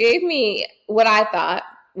so she gave me what I thought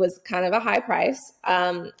was kind of a high price.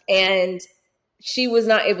 And she was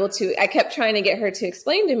not able to, I kept trying to get her to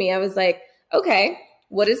explain to me. I was like, okay,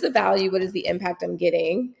 what is the value? What is the impact I'm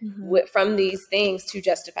getting from these things to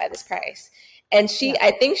justify this price? And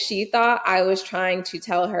I think she thought I was trying to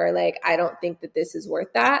tell her, like, I don't think that this is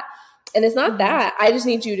worth that. And it's not that. I just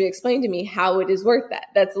need you to explain to me how it is worth that.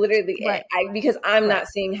 That's literally it. Because I'm not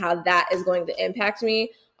seeing how that is going to impact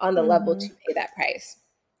me on the level to pay that price.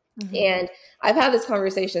 And I've had this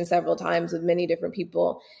conversation several times with many different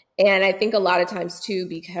people. And I think a lot of times too,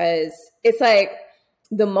 because it's like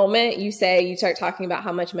the moment you start talking about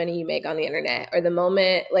how much money you make on the internet, or the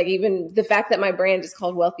moment, like even the fact that my brand is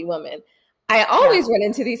called Wealthy Woman, I always run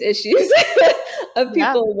into these issues of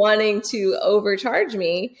people wanting to overcharge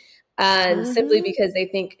me. Simply because they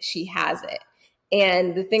think she has it.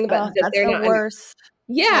 And the thing about that, they're not worst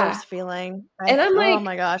feeling. And I'm like, oh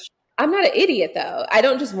my gosh, I'm not an idiot though. I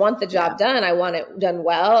don't just want the job done. I want it done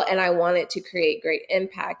well, and I want it to create great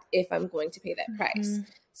impact if I'm going to pay that price.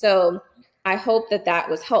 So I hope that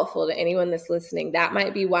was helpful to anyone that's listening. That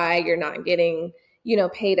might be why you're not getting,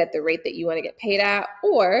 paid at the rate that you want to get paid at,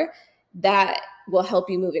 or that will help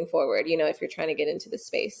you moving forward, if you're trying to get into the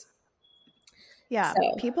space. Yeah,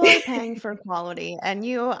 people are paying for quality. And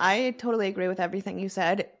I totally agree with everything you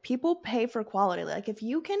said. People pay for quality. Like, if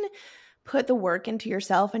you can put the work into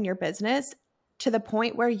yourself and your business to the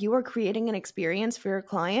point where you are creating an experience for your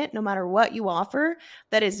client, no matter what you offer,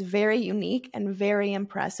 that is very unique and very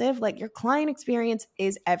impressive. Like, your client experience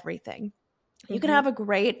is everything. You can have a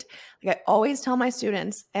great, like I always tell my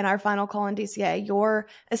students in our final call in DCA, your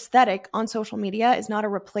aesthetic on social media is not a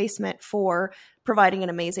replacement for providing an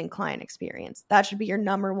amazing client experience. That should be your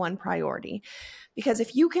number one priority. Because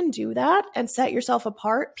if you can do that and set yourself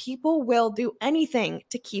apart, people will do anything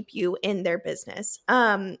to keep you in their business.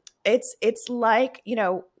 It's like,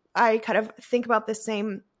 I kind of think about the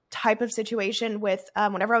same type of situation with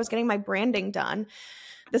whenever I was getting my branding done.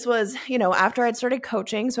 This was, after I'd started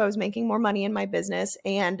coaching, so I was making more money in my business,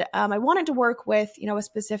 and I wanted to work with, a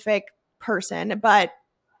specific person, but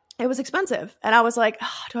it was expensive. And I was like,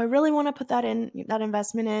 do I really want to put that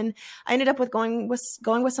investment in? I ended up going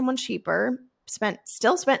with someone cheaper,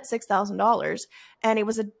 still spent $6,000, and it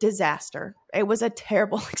was a disaster. It was a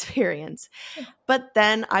terrible experience. But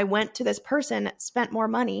then I went to this person, spent more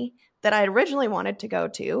money that I originally wanted to go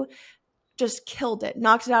to, just killed it,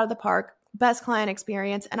 knocked it out of the park. Best client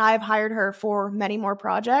experience. And I've hired her for many more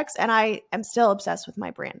projects, and I am still obsessed with my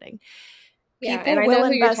branding. People and I know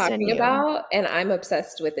who you're talking about, and I'm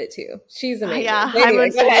obsessed with it too. She's amazing.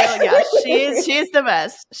 She's the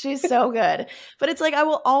best. She's so good. But it's like, I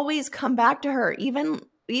will always come back to her, even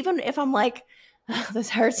if I'm like, this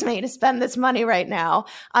hurts me to spend this money right now.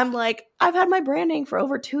 I'm like, I've had my branding for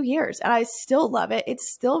over 2 years and I still love it.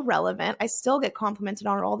 It's still relevant. I still get complimented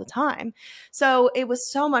on it all the time. So it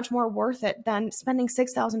was so much more worth it than spending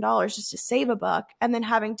 $6,000 just to save a buck and then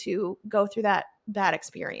having to go through that bad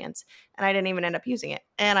experience. And I didn't even end up using it.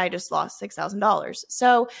 And I just lost $6,000.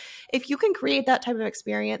 So if you can create that type of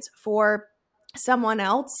experience for someone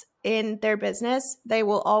else in their business, they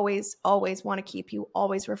will always want to keep you,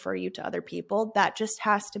 always refer you to other people. That just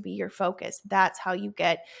has to be your focus. That's how you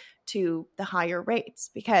get to the higher rates,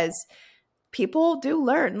 because people do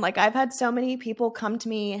learn. Like, I've had so many people come to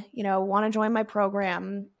me, want to join my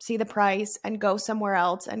program, see the price and go somewhere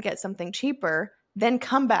else and get something cheaper, then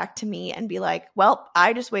come back to me and be like, well,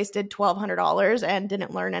 I just wasted $1,200 and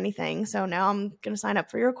didn't learn anything. So now I'm going to sign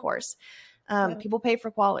up for your course. People pay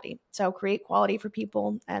for quality. So create quality for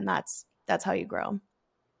people, and that's how you grow.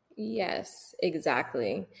 Yes,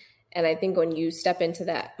 exactly. And I think when you step into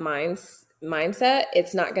that mindset,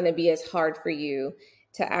 it's not going to be as hard for you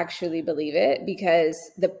to actually believe it, because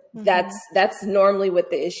that's normally what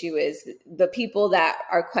the issue is. The people that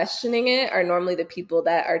are questioning it are normally the people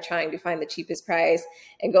that are trying to find the cheapest price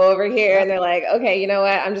and go over here and they're like, okay, you know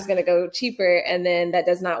what? I'm just going to go cheaper. And then that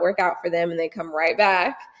does not work out for them. And they come right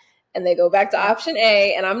back and they go back to option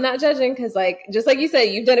A. And I'm not judging, because just like you said,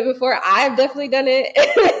 you've done it before. I've definitely done it.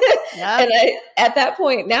 And at that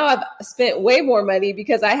point, now I've spent way more money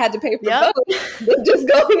because I had to pay for both than just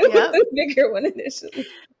going with the bigger one initially.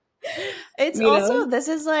 It's also, this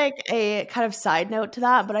is like a kind of side note to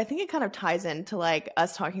that, but I think it kind of ties into like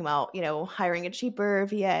us talking about, hiring a cheaper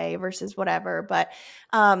VA versus whatever. But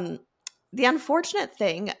the unfortunate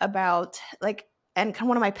thing about and kind of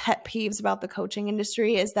one of my pet peeves about the coaching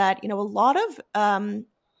industry is that,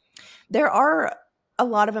 there are a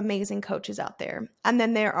lot of amazing coaches out there. And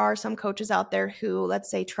then there are some coaches out there who,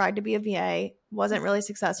 let's say, tried to be a VA, wasn't really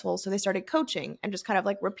successful. So they started coaching and just kind of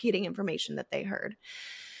like repeating information that they heard.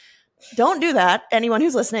 Don't do that. Anyone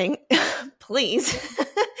who's listening, please.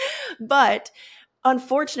 But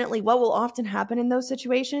unfortunately, what will often happen in those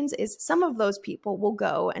situations is some of those people will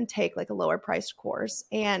go and take like a lower priced course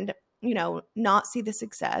and not see the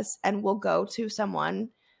success, and will go to someone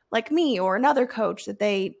like me or another coach that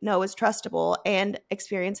they know is trustable and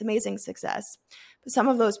experience amazing success. But some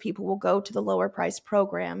of those people will go to the lower priced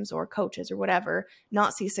programs or coaches or whatever,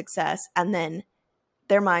 not see success, and then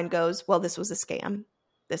their mind goes, well, this was a scam.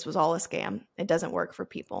 This was all a scam. It doesn't work for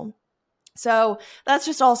people. So that's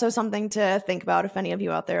just also something to think about if any of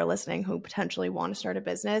you out there are listening who potentially want to start a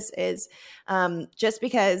business, is just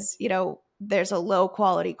because, there's a low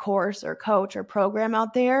quality course or coach or program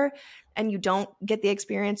out there and you don't get the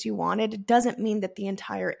experience you wanted, it doesn't mean that the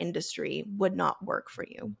entire industry would not work for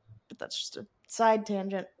you. But that's just a side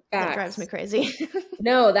tangent that drives me crazy.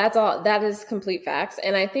 No, that is complete facts.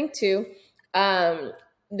 And I think too,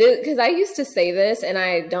 because I used to say this and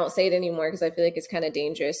I don't say it anymore because I feel like it's kind of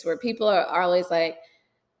dangerous, where people are always like,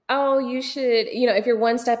 oh, you should, if you're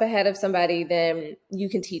one step ahead of somebody, then you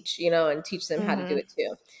can teach, and teach them how to do it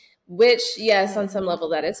too. Which, yes, on some level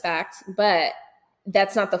that is fact, but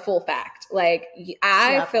that's not the full fact. Like,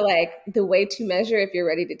 I feel like the way to measure if you're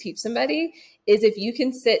ready to teach somebody is if you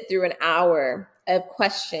can sit through an hour of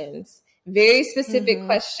questions, very specific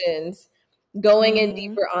questions, going in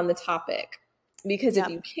deeper on the topic. Because if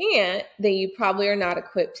you can't, then you probably are not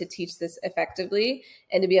equipped to teach this effectively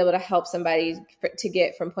and to be able to help somebody to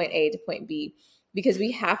get from point A to point B. Because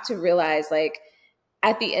we have to realize, like,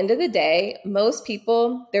 at the end of the day, most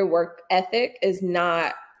people, their work ethic is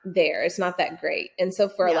not there. It's not that great. And so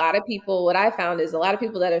for a lot of people, what I found is a lot of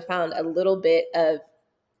people that have found a little bit of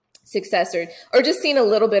success or just seen a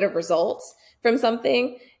little bit of results from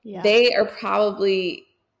something, they are probably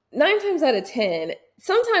 9 times out of 10,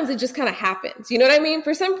 sometimes it just kind of happens. You know what I mean?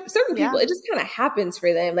 For certain people, it just kind of happens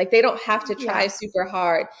for them. Like, they don't have to try super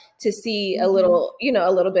hard to see a little,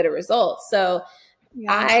 a little bit of results. So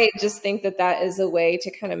I just think that is a way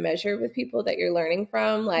to kind of measure with people that you're learning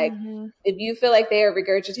from. Like, if you feel like they are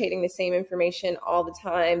regurgitating the same information all the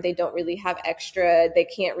time, they don't really have extra, they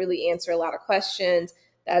can't really answer a lot of questions,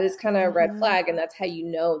 that is kind of a red flag. And that's how you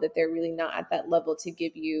know that they're really not at that level to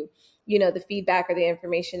give you, the feedback or the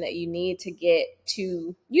information that you need to get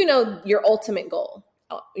to, your ultimate goal,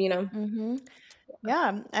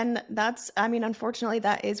 Yeah. And unfortunately,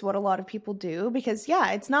 that is what a lot of people do, because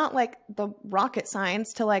it's not like the rocket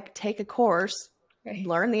science to like take a course,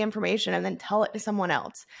 learn the information, and then tell it to someone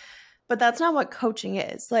else. But that's not what coaching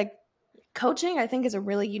is. Like, coaching, I think, is a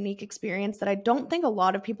really unique experience that I don't think a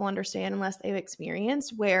lot of people understand unless they've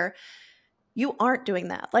experienced, where you aren't doing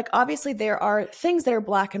that. Like, obviously there are things that are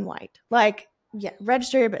black and white. Like, Yeah,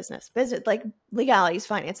 register your business, like legalities,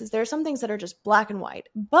 finances. There are some things that are just black and white.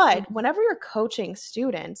 But whenever you're coaching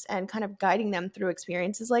students and kind of guiding them through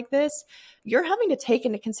experiences like this, you're having to take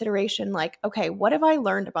into consideration, like, okay, what have I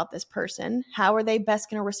learned about this person? How are they best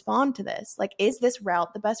going to respond to this? Like, is this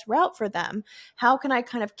route the best route for them? How can I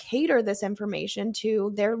kind of cater this information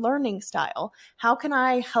to their learning style? How can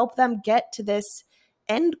I help them get to this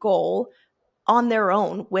end goal on their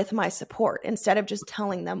own with my support instead of just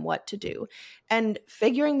telling them what to do? And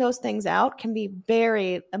figuring those things out can be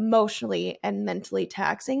very emotionally and mentally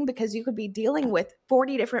taxing, because you could be dealing with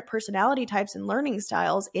 40 different personality types and learning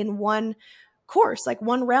styles in one course, like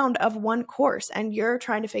one round of one course, and you're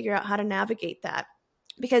trying to figure out how to navigate that.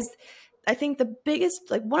 Because I think the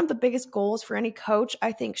biggest, like one of the biggest goals for any coach,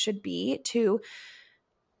 I think, should be to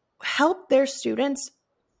help their students,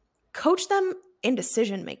 coach them in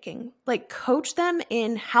decision making, like coach them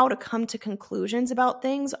in how to come to conclusions about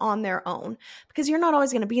things on their own, because you're not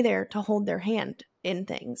always going to be there to hold their hand in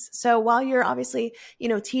things. So while you're obviously,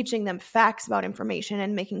 teaching them facts about information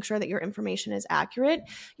and making sure that your information is accurate,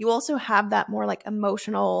 you also have that more like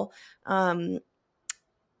emotional,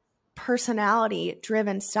 personality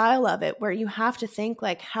driven style of it, where you have to think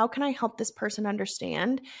like, how can I help this person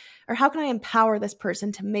understand, or how can I empower this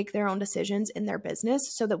person to make their own decisions in their business,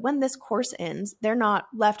 so that when this course ends, they're not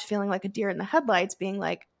left feeling like a deer in the headlights, being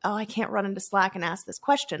like, oh, I can't run into Slack and ask this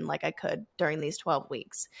question like I could during these 12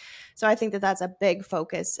 weeks. So I think that that's a big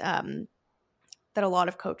focus that a lot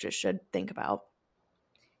of coaches should think about.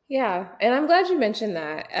 Yeah, and I'm glad you mentioned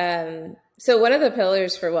that. So one of the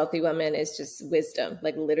pillars for wealthy women is just wisdom,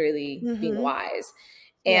 like literally being wise.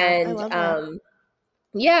 Yeah, I And love that.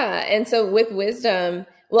 yeah, and so with wisdom,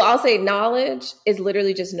 well, I'll say knowledge is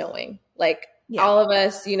literally just knowing. Like Yeah. all of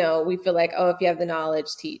us, we feel like, oh, if you have the knowledge,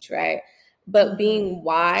 teach, right? But being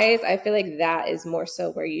wise, I feel like that is more so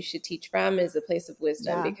where you should teach from, is a place of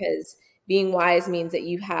wisdom, Yeah. because being wise means that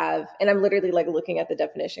you have, and I'm literally like looking at the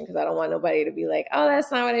definition because I don't want nobody to be like, oh,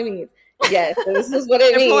 that's not what it means. Yes, so this is what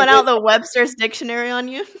it They're means. pulling out the Webster's dictionary on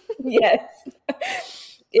you. Yes.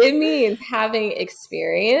 It means having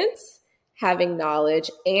experience, having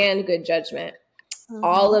knowledge, and good judgment.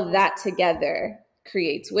 All of that together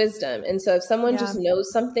creates wisdom. And so if someone just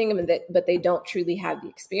knows something but they don't truly have the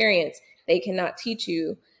experience, they cannot teach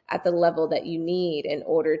you at the level that you need in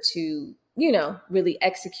order to, really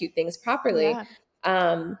execute things properly.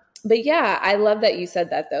 Yeah. But yeah, I love that you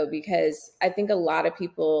said that though, because I think a lot of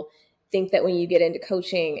people think that when you get into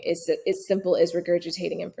coaching, it's as simple as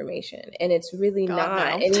regurgitating information, and it's really God,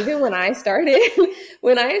 not. no. And even when I started,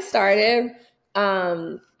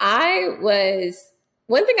 I was,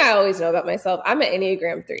 one thing I always know about myself, I'm an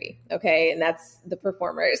Enneagram 3, okay? And that's the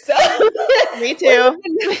performer. So Me too.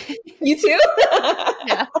 You too?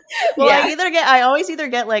 Yeah. Well, Yeah. I always either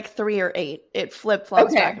get like 3 or 8. It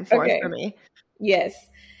flip-flops back and forth for me. Yes.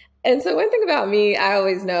 And so one thing about me, I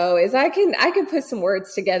always know, is I can put some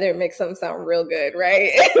words together and make something sound real good,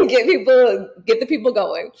 right? And get the people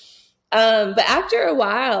going. But after a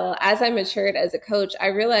while, as I matured as a coach, I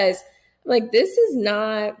realized, like, this is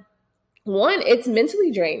not, one, it's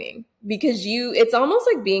mentally draining, because it's almost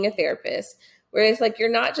like being a therapist, where it's like,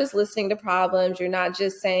 you're not just listening to problems. You're not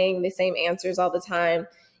just saying the same answers all the time.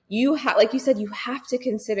 Like you said, you have to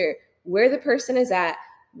consider where the person is at,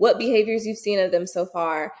 what behaviors you've seen of them so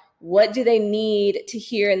far. What do they need to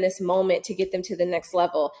hear in this moment to get them to the next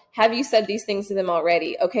level? Have you said these things to them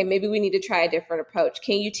already? Okay, maybe we need to try a different approach.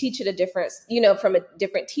 Can you teach it a different, from a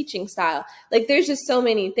different teaching style? Like, there's just so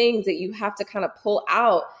many things that you have to kind of pull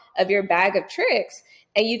out of your bag of tricks.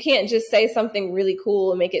 And you can't just say something really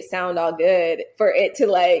cool and make it sound all good for it to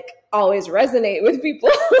like always resonate with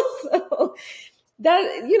people. So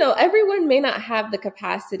that, everyone may not have the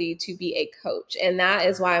capacity to be a coach. And that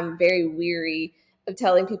is why I'm very weary of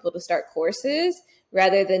telling people to start courses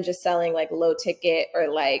rather than just selling like low ticket or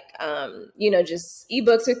like, just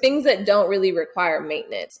ebooks or things that don't really require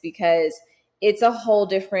maintenance, because it's a whole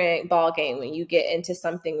different ball game when you get into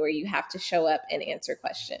something where you have to show up and answer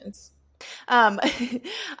questions.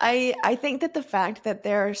 I think that the fact that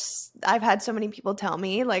I've had so many people tell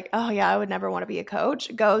me like, oh yeah, I would never want to be a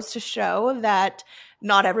coach, goes to show that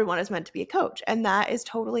not everyone is meant to be a coach. And that is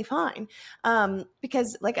totally fine.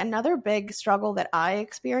 Because like another big struggle that I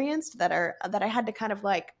experienced that I had to kind of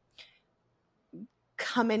like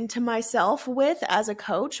come into myself with as a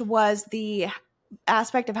coach was the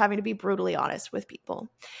aspect of having to be brutally honest with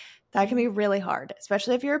people. That can be really hard,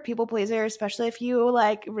 especially if you're a people pleaser, especially if you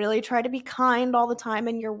like really try to be kind all the time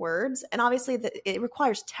in your words. And obviously it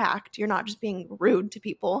requires tact. You're not just being rude to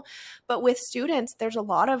people. But with students, there's a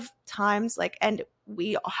lot of times like, and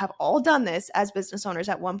we have all done this as business owners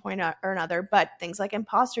at one point or another, but things like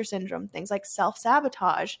imposter syndrome, things like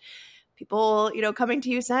self-sabotage, people, coming to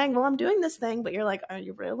you saying, well, I'm doing this thing, but you're like, are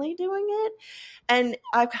you really doing it? And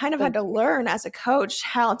I've kind of had to learn as a coach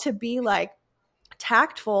how to be like,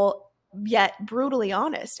 tactful yet brutally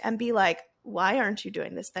honest and be like, why aren't you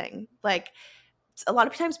doing this thing? Like, a lot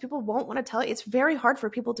of times people won't want to tell you. It's very hard for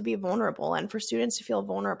people to be vulnerable and for students to feel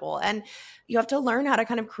vulnerable. And you have to learn how to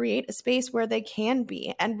kind of create a space where they can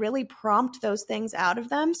be and really prompt those things out of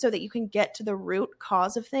them so that you can get to the root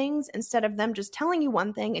cause of things instead of them just telling you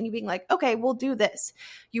one thing and you being like, okay, we'll do this.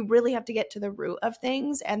 You really have to get to the root of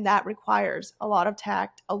things. And that requires a lot of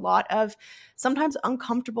tact, a lot of sometimes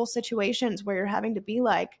uncomfortable situations where you're having to be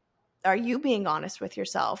like, are you being honest with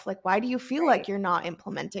yourself? Like, why do you feel like you're not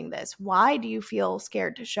implementing this? Why do you feel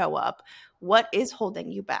scared to show up? What is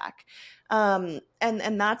holding you back? And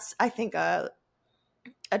that's, I think, a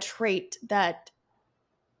trait that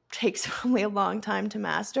takes probably a long time to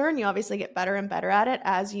master. And you obviously get better and better at it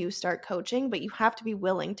as you start coaching, but you have to be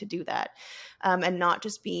willing to do that, and not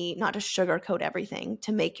just sugarcoat everything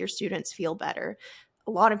to make your students feel better.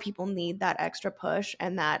 A lot of people need that extra push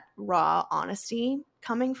and that raw honesty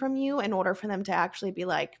coming from you in order for them to actually be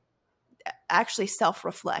like, actually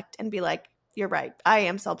self-reflect and be like, you're right, I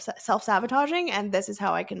am self-sabotaging and this is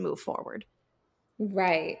how I can move forward.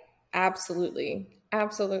 Right. Absolutely.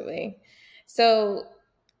 Absolutely. So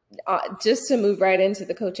just to move right into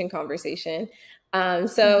the coaching conversation.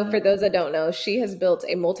 For those that don't know, she has built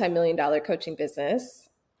a multi-million-dollar coaching business.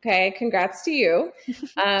 Okay. Congrats to you.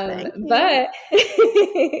 Thank you. But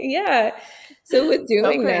yeah. So with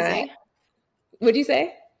doing that, what'd you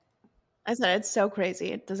say? I said it's so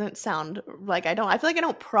crazy. It doesn't sound like I feel like I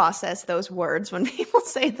don't process those words when people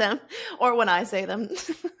say them or when I say them.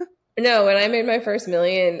 No, when I made my first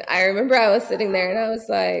million, I remember I was sitting there and I was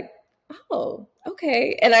like, oh,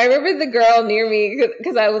 okay. And I remember the girl near me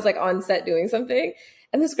because I was like on set doing something.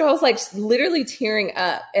 And this girl was like literally tearing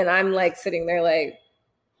up. And I'm like sitting there like,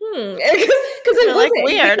 because it wasn't like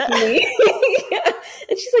weird. Yeah.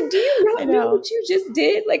 And she's like, do you not know what you just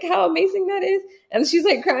did? Like how amazing that is. And she's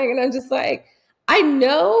like crying. And I'm just like, I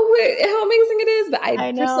know how amazing it is, but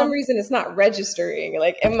I for some reason it's not registering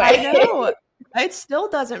like in my head. It still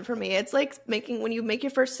doesn't for me. It's like when you make your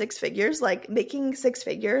first six figures, like making six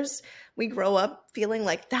figures, we grow up feeling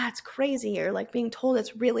like that's crazy or like being told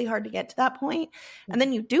it's really hard to get to that point. And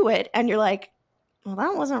then you do it and you're like, well,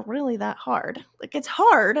 that wasn't really that hard. Like it's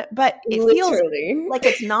hard, but it feels like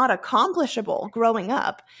it's not accomplishable growing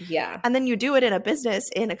up. Yeah. And then you do it in a business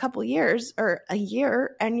in a couple years or a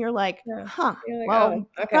year and you're like, probably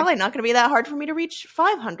not going to be that hard for me to reach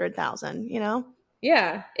 500,000,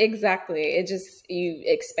 Yeah, exactly. It just, you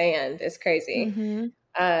expand. It's crazy.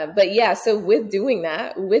 But yeah, so with doing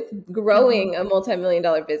that, with growing a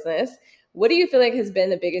multi-million-dollar business, what do you feel like has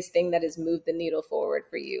been the biggest thing that has moved the needle forward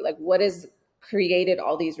for you? Like what has created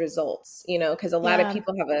all these results, because a lot of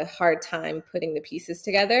people have a hard time putting the pieces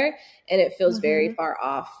together and it feels very far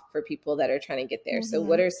off for people that are trying to get there. So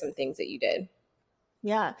what are some things that you did?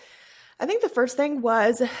 Yeah. I think the first thing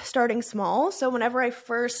was starting small. So whenever I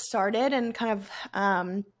first started and kind of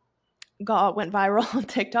went viral on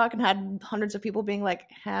TikTok and had hundreds of people being like,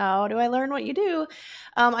 how do I learn what you do?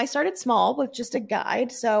 I started small with just a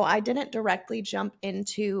guide. So I didn't directly jump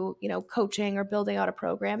into, coaching or building out a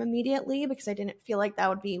program immediately because I didn't feel like that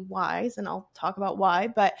would be wise. And I'll talk about why.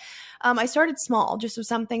 But I started small, just with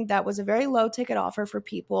something that was a very low ticket offer for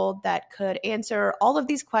people that could answer all of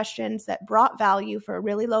these questions that brought value for a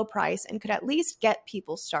really low price and could at least get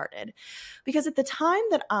people started. Because at the time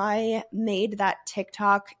that I made that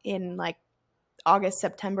TikTok in like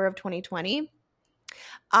September of 2020,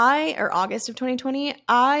 August of 2020,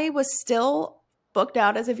 I was still booked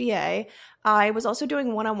out as a VA. I was also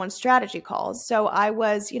doing one-on-one strategy calls. So I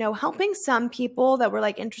was, helping some people that were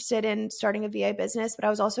like interested in starting a VA business, but I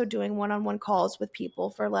was also doing one-on-one calls with people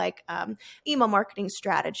for like email marketing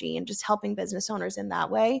strategy and just helping business owners in that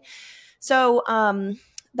way. So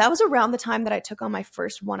that was around the time that I took on my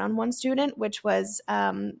first one-on-one student, which was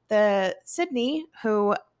the Sydney,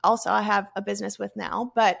 who also I have a business with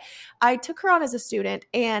now, but I took her on as a student.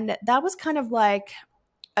 And that was kind of like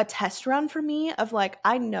a test run for me of like,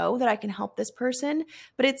 I know that I can help this person,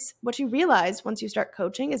 but it's what you realize once you start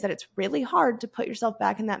coaching is that it's really hard to put yourself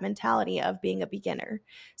back in that mentality of being a beginner.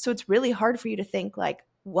 So it's really hard for you to think like,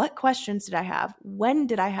 what questions did I have? When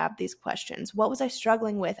did I have these questions? What was I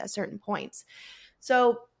struggling with at certain points?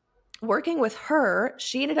 So working with her,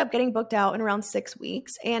 she ended up getting booked out in around 6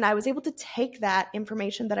 weeks. And I was able to take that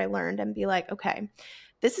information that I learned and be like, okay,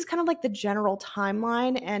 this is kind of like the general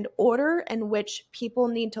timeline and order in which people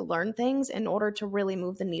need to learn things in order to really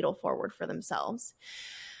move the needle forward for themselves.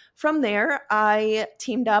 From there, I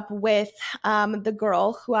teamed up with the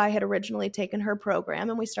girl who I had originally taken her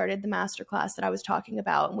program, and we started the masterclass that I was talking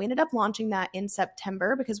about. And we ended up launching that in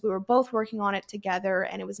September because we were both working on it together,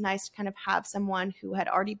 and it was nice to kind of have someone who had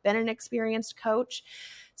already been an experienced coach.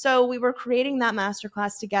 So we were creating that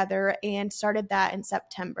masterclass together and started that in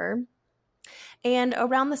September. And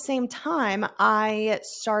around the same time, I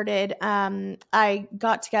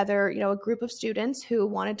got together, a group of students who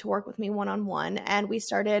wanted to work with me one-on-one. And we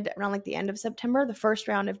started around like the end of September, the first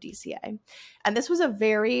round of DCA. And this was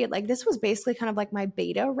this was basically kind of like my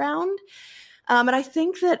beta round. And I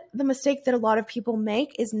think that the mistake that a lot of people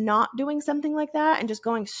make is not doing something like that and just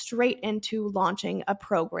going straight into launching a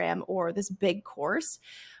program or this big course.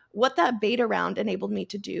 What that beta round enabled me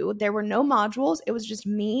to do, there were no modules. It was just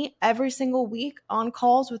me every single week on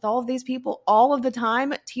calls with all of these people all of the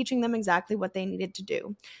time, teaching them exactly what they needed to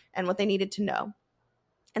do and what they needed to know.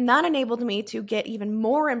 And that enabled me to get even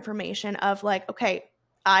more information of like, okay,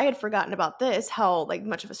 I had forgotten about this, how like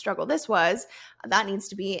much of a struggle this was. That needs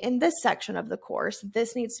to be in this section of the course.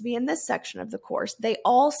 This needs to be in this section of the course. They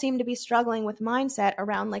all seem to be struggling with mindset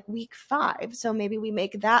around like week 5. So maybe we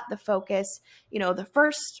make that the focus, the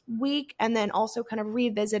first week, and then also kind of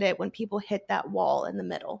revisit it when people hit that wall in the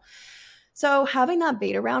middle. So having that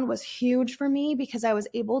beta round was huge for me because I was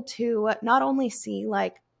able to not only see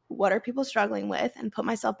like, what are people struggling with and put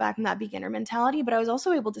myself back in that beginner mentality, but I was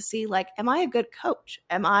also able to see like, am I a good coach?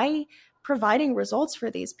 Am I providing results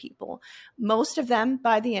for these people? Most of them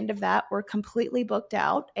by the end of that were completely booked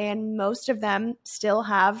out, and most of them still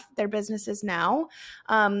have their businesses now.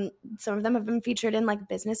 Some of them have been featured in like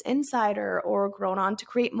Business Insider or grown on to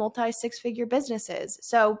create multi-6-figure businesses.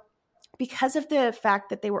 So because of the fact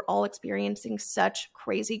that they were all experiencing such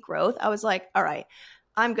crazy growth, I was like, all right,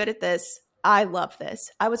 I'm good at this. I love this.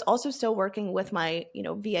 I was also still working with my,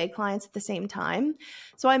 VA clients at the same time.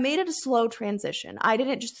 So I made it a slow transition. I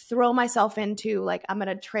didn't just throw myself into like, I'm going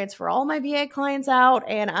to transfer all my VA clients out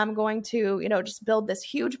and I'm going to, just build this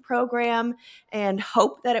huge program and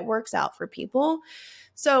hope that it works out for people.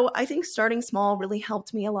 So I think starting small really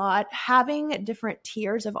helped me a lot. Having different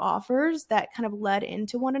tiers of offers that kind of led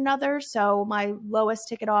into one another. So my lowest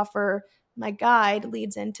ticket offer, my guide,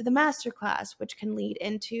 leads into the masterclass, which can lead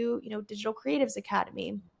into, Digital Creatives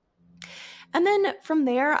Academy. And then from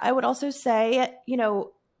there, I would also say,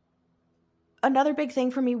 another big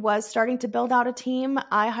thing for me was starting to build out a team.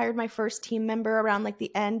 I hired my first team member around like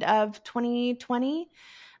the end of 2020.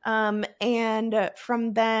 And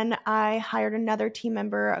from then I hired another team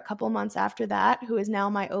member a couple months after that, who is now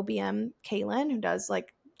my OBM, Kaylin, who does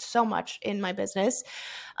like so much in my business.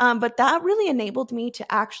 But that really enabled me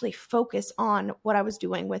to actually focus on what I was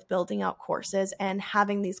doing with building out courses and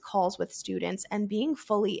having these calls with students and being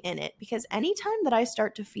fully in it. Because anytime that I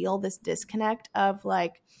start to feel this disconnect of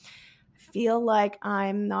like, feel like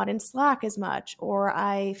I'm not in Slack as much, or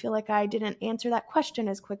I feel like I didn't answer that question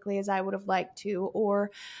as quickly as I would have liked to, or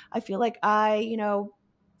I feel like I,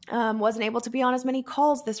 wasn't able to be on as many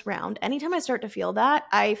calls this round. Anytime I start to feel that,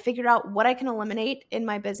 I figured out what I can eliminate in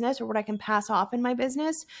my business or what I can pass off in my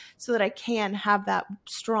business so that I can have that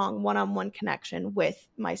strong one-on-one connection with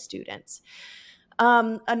my students.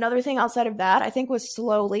 Another thing outside of that, I think, was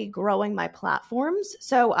slowly growing my platforms.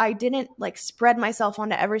 So I didn't like spread myself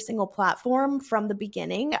onto every single platform from the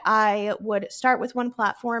beginning. I would start with one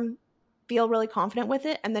platform, feel really confident with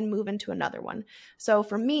it, and then move into another one. So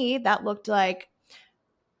for me, that looked like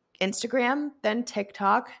Instagram, then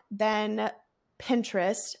TikTok, then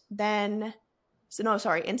Pinterest, Instagram,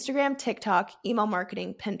 TikTok, email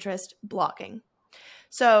marketing, Pinterest, blogging.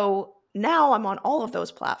 So now I'm on all of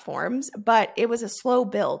those platforms, but it was a slow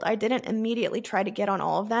build. I didn't immediately try to get on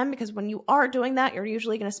all of them because when you are doing that, you're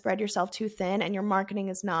usually going to spread yourself too thin and your marketing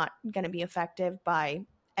is not going to be effective by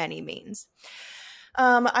any means.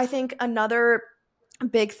 I think another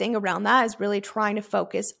big thing around that is really trying to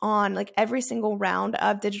focus on like every single round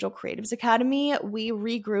of Digital Creatives Academy. We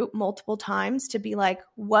regroup multiple times to be like,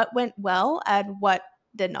 what went well and what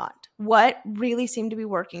did not. what really seemed to be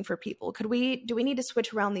working for people. Do we need to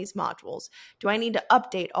switch around these modules? Do I need to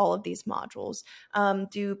update all of these modules?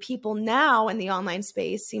 Do people now in the online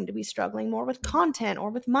space seem to be struggling more with content or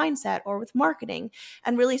with mindset or with marketing,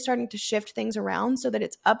 and really starting to shift things around so that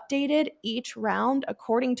it's updated each round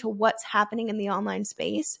according to what's happening in the online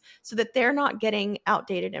space, so that they're not getting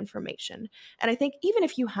outdated information. And I think even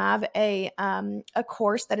if you have a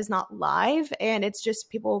course that is not live and it's just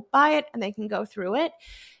people buy it and they can go through it,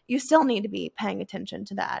 you still need to be paying attention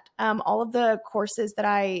to that. All of the courses that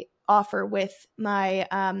I offer with my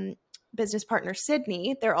business partner,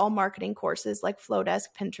 Sydney, they're all marketing courses like Flowdesk,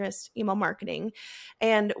 Pinterest, email marketing.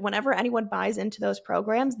 And whenever anyone buys into those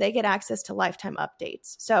programs, they get access to lifetime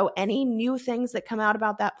updates. So any new things that come out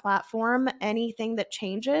about that platform, anything that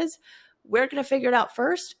changes, we're going to figure it out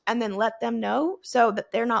first and then let them know, so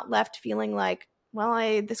that they're not left feeling like,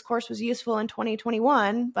 well, this course was useful in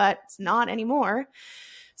 2021, but it's not anymore.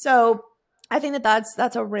 So I think that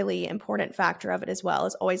that's a really important factor of it as well,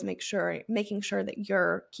 is always making sure that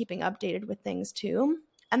you're keeping updated with things too.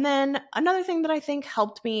 And then another thing that I think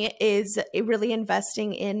helped me is really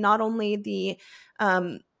investing in not only the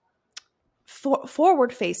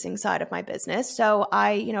forward-facing side of my business. So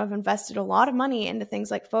I, have invested a lot of money into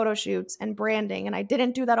things like photo shoots and branding, and I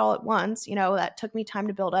didn't do that all at once. That took me time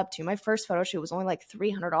to build up to. My first photo shoot was only like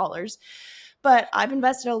 $300. But I've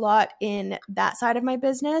invested a lot in that side of my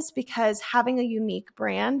business, because having a unique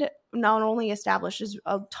brand not only establishes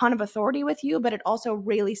a ton of authority with you, but it also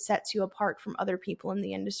really sets you apart from other people in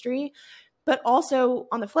the industry. But also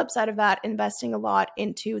on the flip side of that, investing a lot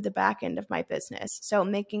into the back end of my business. So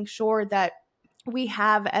making sure that we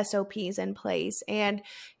have SOPs in place, and,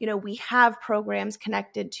 we have programs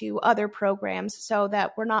connected to other programs so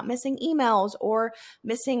that we're not missing emails or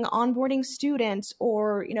missing onboarding students,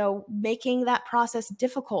 or, making that process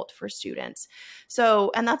difficult for students.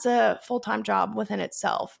 So, and that's a full-time job within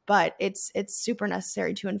itself, but it's super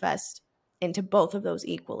necessary to invest into both of those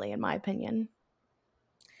equally, in my opinion.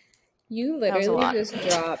 You literally just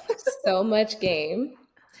dropped so much game.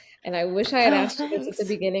 And I wish I had asked you this at the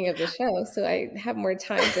beginning of the show, so I have more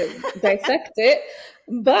time to dissect it.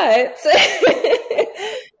 But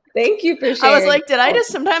thank you for sharing. I was like,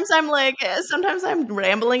 sometimes I'm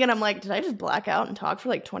rambling and I'm like, did I just black out and talk for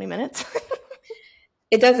like 20 minutes?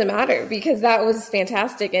 It doesn't matter, because that was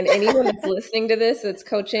fantastic. And anyone that's listening to this that's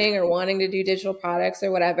coaching or wanting to do digital products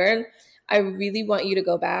or whatever, I really want you to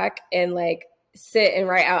go back and sit and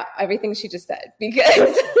write out everything she just said,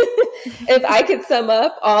 because if I could sum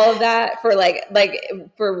up all of that for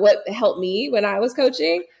for what helped me when I was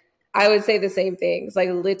coaching, I would say the same things,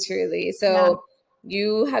 literally. So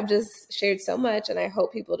you have just shared so much, and I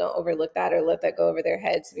hope people don't overlook that or let that go over their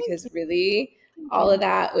heads, because really all of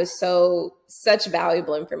that was such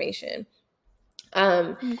valuable information.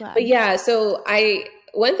 But yeah, so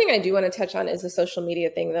one thing I do want to touch on is the social media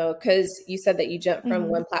thing, though, because you said that you jumped from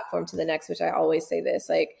one platform to the next, which I always say this,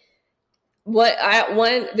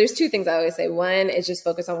 there's two things I always say. One is just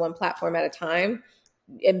focus on one platform at a time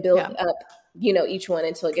and build up, each one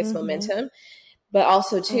until it gets momentum. But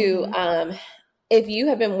also too, if you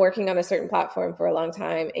have been working on a certain platform for a long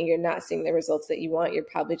time and you're not seeing the results that you want, you're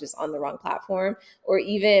probably just on the wrong platform, or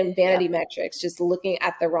even vanity metrics, just looking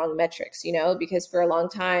at the wrong metrics, because for a long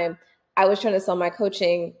time I was trying to sell my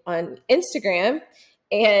coaching on Instagram,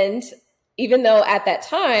 and even though at that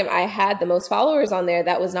time I had the most followers on there,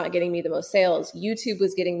 that was not getting me the most sales. YouTube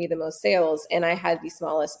was getting me the most sales, and I had the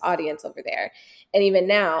smallest audience over there. And even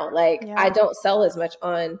now, I don't sell as much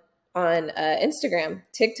on Instagram.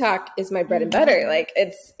 TikTok is my bread and butter.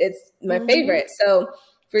 It's my favorite. So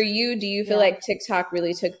for you, do you feel like TikTok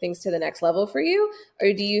really took things to the next level for you?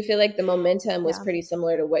 Or do you feel like the momentum was pretty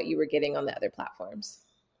similar to what you were getting on the other platforms?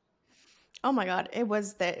 Oh my God. It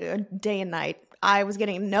was the day and night. I was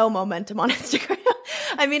getting no momentum on Instagram.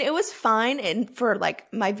 I mean, it was fine. And for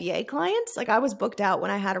my VA clients, I was booked out when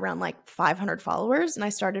I had around 500 followers, and I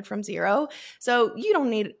started from zero. So you don't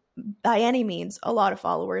need by any means a lot of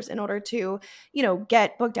followers in order to,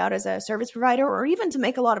 get booked out as a service provider, or even to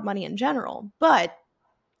make a lot of money in general. But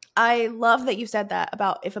I love that you said that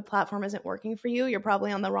about, if a platform isn't working for you, you're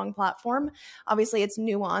probably on the wrong platform. Obviously, it's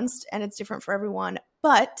nuanced and it's different for everyone.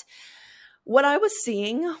 But what I was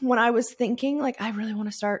seeing when I was thinking, I really want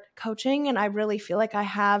to start coaching, and I really feel like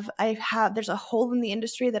there's a hole in the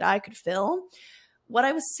industry that I could fill. What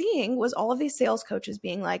I was seeing was all of these sales coaches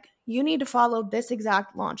being like, you need to follow this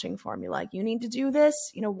exact launching formula. You need to do this,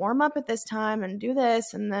 warm up at this time and do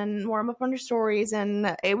this, and then warm up on your stories.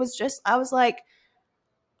 And it was just, I was like,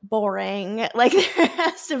 boring. There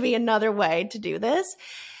has to be another way to do this.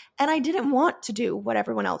 And I didn't want to do what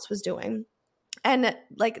everyone else was doing. And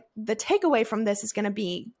like the takeaway from this is going to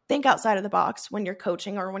be think outside of the box when you're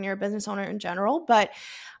coaching or when you're a business owner in general. But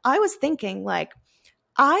I was thinking like,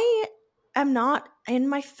 I am not in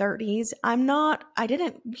my 30s. I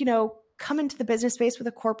didn't, come into the business space with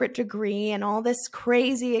a corporate degree and all this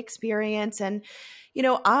crazy experience. And,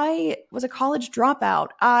 I was a college dropout.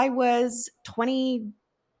 I was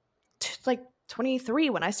 23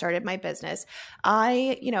 when I started my business.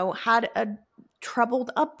 I, had a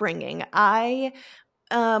troubled upbringing. I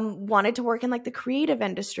wanted to work in like the creative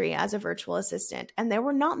industry as a virtual assistant. And there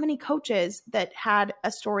were not many coaches that had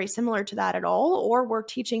a story similar to that at all, or were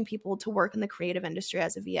teaching people to work in the creative industry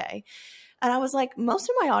as a VA. And I was like, most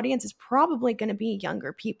of my audience is probably going to be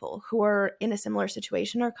younger people who are in a similar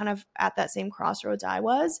situation or kind of at that same crossroads I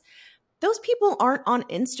was. Those people aren't on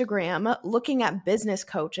Instagram looking at business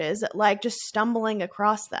coaches, like just stumbling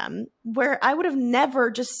across them, where I would have never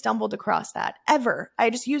just stumbled across that ever. I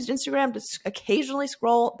just used Instagram to occasionally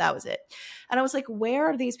scroll. That was it. And I was like, where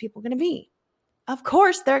are these people going to be? Of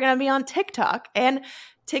course, they're going to be on TikTok. And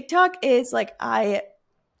TikTok is like,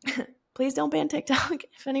 please don't ban TikTok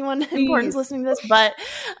if anyone important is listening to this, but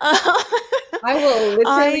I will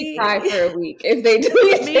literally cry for a week if they do.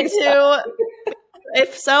 Me too.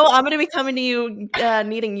 If so, I'm going to be coming to you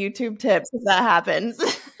needing YouTube tips if that happens.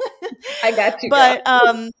 I got you. But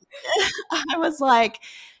I was like,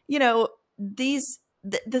 I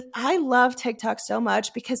love TikTok so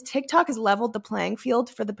much because TikTok has leveled the playing field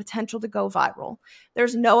for the potential to go viral.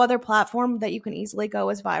 There's no other platform that you can easily go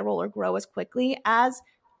as viral or grow as quickly as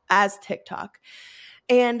TikTok.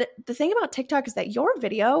 And the thing about TikTok is that your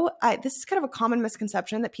video, this is kind of a common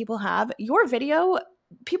misconception that people have. Your video,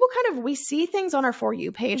 we see things on our For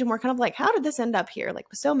You page and we're kind of like, how did this end up here? Like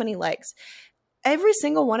with so many likes. Every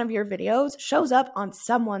single one of your videos shows up on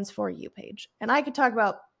someone's For You page. And I could talk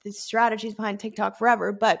about the strategies behind TikTok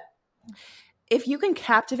forever, but if you can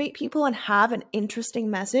captivate people and have an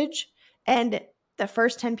interesting message and the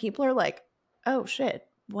first 10 people are like, oh shit,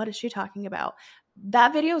 what is she talking about?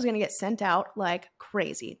 That video is going to get sent out like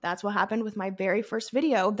crazy. That's what happened with my very first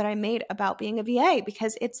video that I made about being a VA,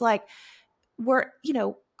 because it's like,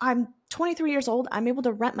 I'm 23 years old. I'm able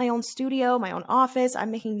to rent my own studio, my own office.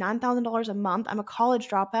 I'm making $9,000 a month. I'm a college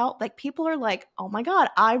dropout. Like people are like, oh my God,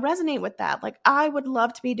 I resonate with that. Like I would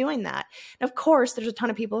love to be doing that. And of course, there's a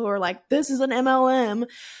ton of people who are like, this is an MLM,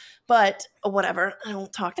 but whatever. I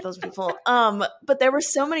don't talk to those people. But there were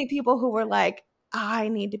so many people who were like, I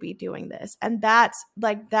need to be doing this. And that's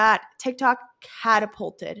like that TikTok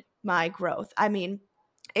catapulted my growth. I mean,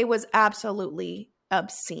 it was absolutely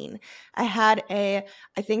obscene. I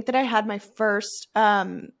think that I had my first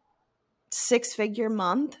 6-figure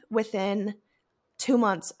month within 2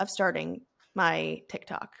 months of starting my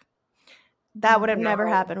TikTok. That would have never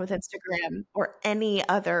happened with Instagram or any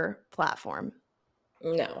other platform.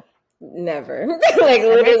 No, never. Like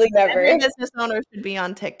literally never. Every business owner should be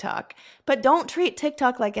on TikTok. But don't treat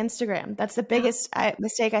TikTok like Instagram. That's the biggest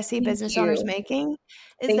mistake I see business owners making,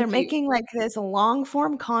 is they're making like this long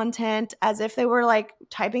form content as if they were like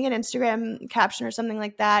typing an Instagram caption or something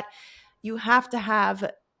like that. You have to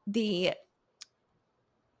have the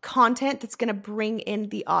content that's going to bring in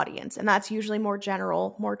the audience. And that's usually more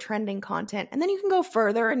general, more trending content. And then you can go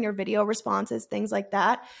further in your video responses, things like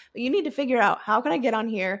that. But you need to figure out, how can I get on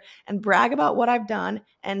here and brag about what I've done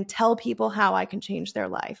and tell people how I can change their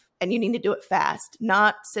life? And you need to do it fast,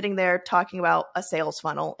 not sitting there talking about a sales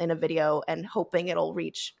funnel in a video and hoping it'll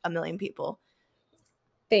reach 1 million people.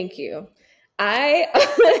 Thank you. I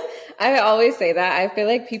always say that. I feel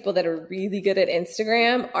like people that are really good at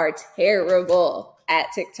Instagram are terrible at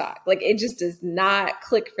TikTok. Like it just does not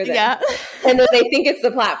click for them. Yeah. And then they think it's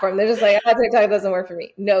the platform. They're just like, TikTok doesn't work for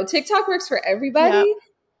me. No, TikTok works for everybody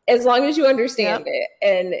as long as you understand it.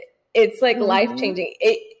 And it's like life-changing.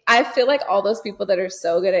 I feel like all those people that are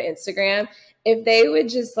so good at Instagram, if they would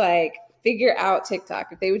just like figure out TikTok,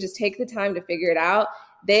 if they would just take the time to figure it out,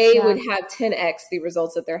 they would have 10x the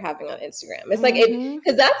results that they're having on Instagram. It's like,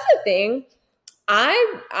 because that's the thing.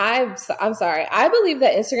 I'm sorry. I believe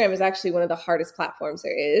that Instagram is actually one of the hardest platforms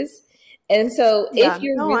there is. And so if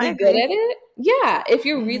you're really good at it, if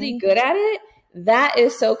you're really good at it, that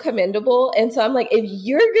is so commendable. And so I'm like, if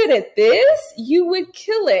you're good at this, you would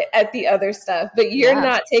kill it at the other stuff, but you're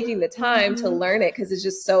not taking the time to learn it because it's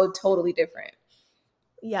just so totally different.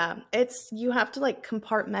 Yeah, you have to like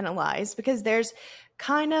compartmentalize, because there's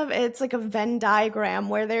it's like a Venn diagram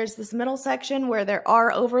where there's this middle section where there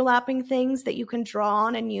are overlapping things that you can draw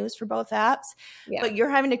on and use for both apps, but you're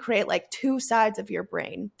having to create like two sides of your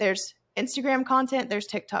brain. There's Instagram content, there's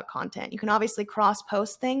TikTok content. You can obviously cross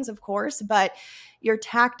post things, of course, but your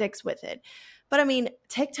tactics with it. But I mean,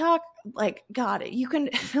 TikTok, like, God, you can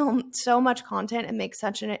film so much content and make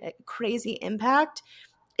such a crazy impact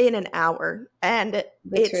in an hour. And it's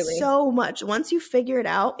Literally. so much. Once you figure it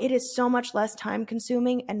out, it is so much less time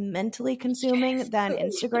consuming and mentally consuming than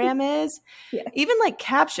Instagram is. Yes. Even like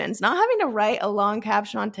captions, not having to write a long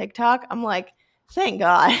caption on TikTok, I'm like, thank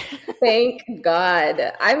God. Thank God.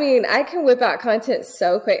 I mean, I can whip out content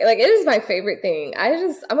so quick. Like, it is my favorite thing.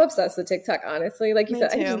 I'm obsessed with TikTok, honestly. Like you Me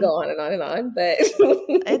said, I can just too. go on and on and on, but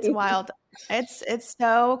It's wild. It's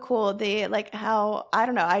so cool. The like how I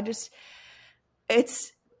don't know,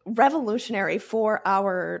 it's revolutionary for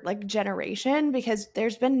our like generation because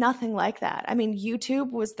there's been nothing like that. I mean,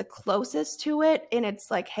 YouTube was the closest to it in its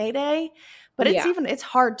like heyday, but yeah, it's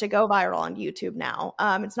hard to go viral on YouTube now.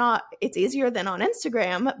 It's easier than on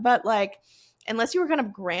Instagram, but like unless you were kind of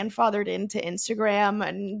grandfathered into Instagram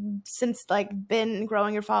and since like been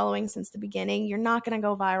growing your following since the beginning, you're not going to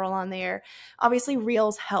go viral on there. Obviously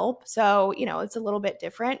reels help, so it's a little bit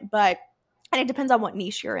different, but and it depends on what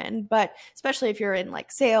niche you're in, but especially if you're in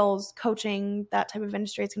like sales, coaching, that type of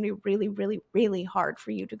industry, it's going to be really, really, really hard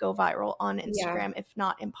for you to go viral on yeah, Instagram, if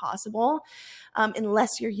not impossible,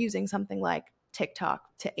 unless you're using something like TikTok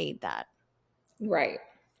to aid that. right.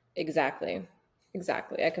 Exactly.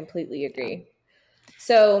 I completely agree.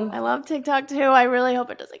 So, I love TikTok too. I really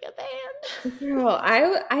hope it doesn't get banned. girl,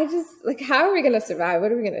 I just like, how are we gonna survive?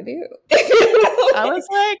 What are we gonna do? I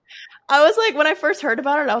was like, when I first heard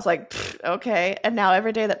about it, I was like, okay. And now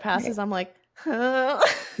every day that passes, I'm like, huh.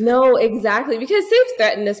 No, exactly. Because they've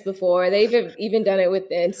threatened this before. They've even done it with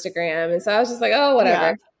the Instagram. And so I was just like, oh, whatever.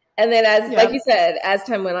 Yeah. And then like you said, as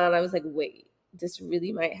time went on, I was like, wait, this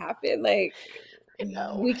really might happen. Like,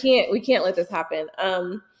 we can't let this happen.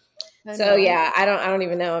 So yeah, I don't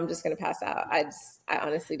even know. I'm just gonna pass out. I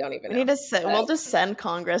honestly don't even know. We'll just send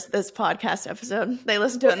Congress this podcast episode. They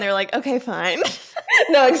listen to it and they're like, okay, fine.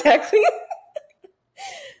 No, exactly.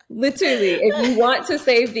 Literally, if you want to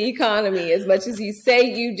save the economy as much as you say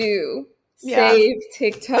you do, save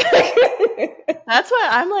TikTok. That's why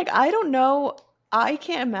I'm like, I don't know. I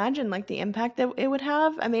can't imagine like the impact that it would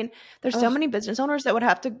have. I mean, there's so many business owners that would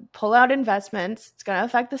have to pull out investments. It's going to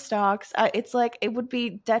affect the stocks. It's like it would be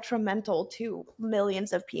detrimental to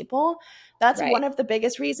millions of people. That's Right. one of the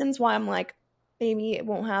biggest reasons why I'm like, maybe it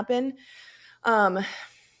won't happen.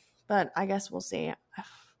 But I guess we'll see.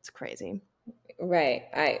 It's crazy. Right.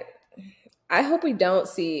 I hope we don't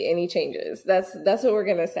see any changes. That's what we're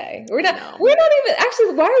gonna say. We're not even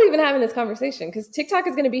actually. Why are we even having this conversation? Because TikTok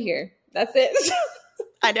is gonna be here. That's it.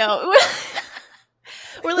 I know.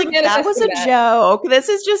 We're like, that was a joke. This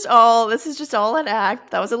is just all an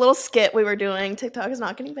act. That was a little skit we were doing. TikTok is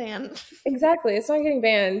not getting banned. Exactly. It's not getting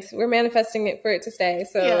banned. We're manifesting it for it to stay.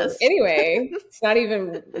 So anyway, it's not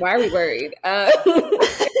even. Why are we worried?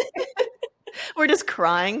 We're just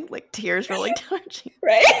crying, like tears rolling down our cheeks.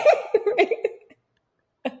 Right.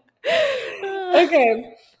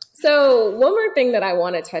 Okay. So one more thing that I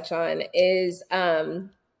want to touch on is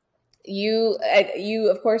you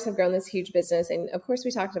of course have grown this huge business, and of course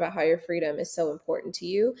we talked about how your freedom is so important to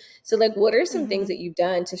you. So like, what are some things that you've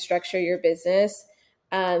done to structure your business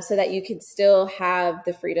so that you could still have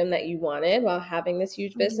the freedom that you wanted while having this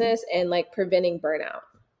huge business and like preventing burnout?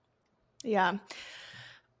 Yeah.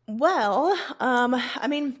 Well, I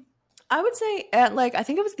mean, I would say I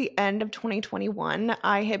think it was the end of 2021,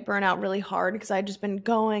 I hit burnout really hard because I had just been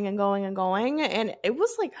going and going and going. And it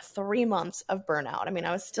was like 3 months of burnout. I mean,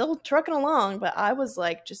 I was still trucking along, but I was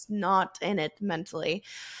like just not in it mentally.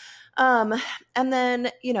 And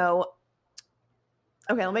then, okay,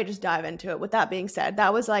 let me just dive into it. With that being said,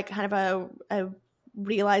 that was like kind of a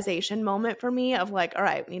realization moment for me of like, all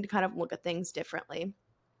right, we need to kind of look at things differently.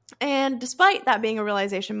 And despite that being a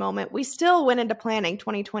realization moment, we still went into planning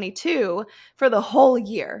 2022 for the whole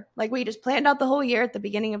year. Like we just planned out the whole year at the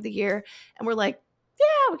beginning of the year. And we're like, yeah,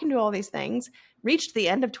 we can do all these things. Reached the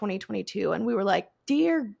end of 2022 and we were like,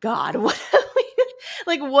 dear God, what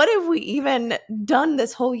have we even done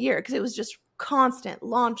this whole year? Because it was just constant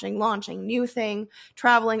launching, new thing,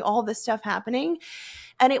 traveling, all this stuff happening.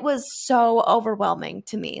 And it was so overwhelming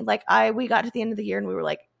to me. Like we got to the end of the year and we were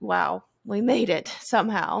like, wow, we made it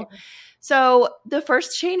somehow. So the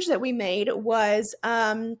first change that we made was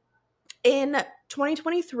in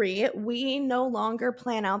 2023, we no longer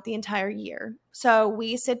plan out the entire year. So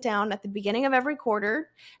we sit down at the beginning of every quarter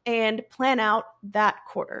and plan out that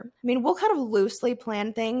quarter. I mean, we'll kind of loosely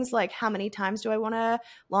plan things like how many times do I want to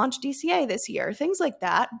launch DCA this year, things like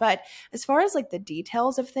that. But as far as like the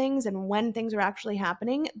details of things and when things are actually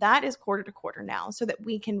happening, that is quarter to quarter now so that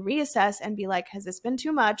we can reassess and be like, has this been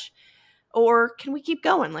too much? Or can we keep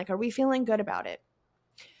going? Like, are we feeling good about it?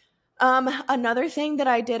 Another thing that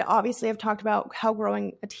I did, obviously, I've talked about how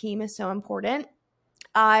growing a team is so important.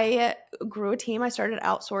 I grew a team. I started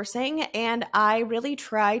outsourcing, and I really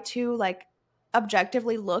try to like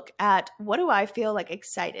objectively look at what do I feel like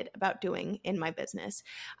excited about doing in my business.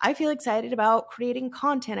 I feel excited about creating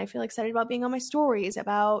content. I feel excited about being on my stories,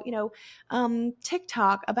 about,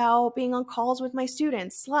 TikTok, about being on calls with my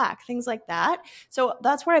students, Slack, things like that. So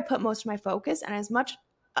that's where I put most of my focus, and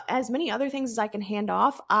as many other things as I can hand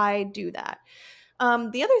off, I do that.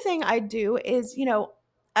 The other thing I do is,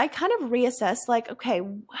 I kind of reassess like, okay,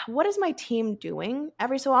 what is my team doing?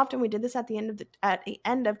 Every so often we did this at the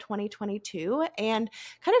end of 2022, and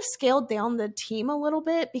kind of scaled down the team a little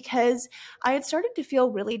bit because I had started to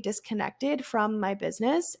feel really disconnected from my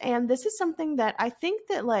business. And this is something that I think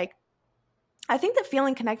that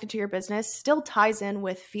feeling connected to your business still ties in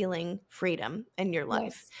with feeling freedom in your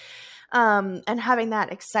life. Yes. And having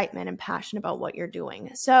that excitement and passion about what you're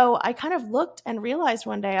doing. So I kind of looked and realized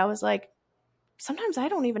one day, I was like, sometimes I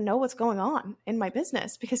don't even know what's going on in my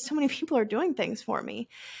business because so many people are doing things for me.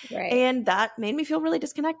 Right. And that made me feel really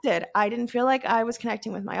disconnected. I didn't feel like I was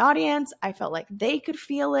connecting with my audience. I felt like they could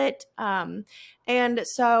feel it. And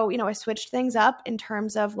so, I switched things up in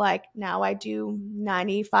terms of like now I do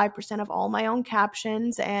 95% of all my own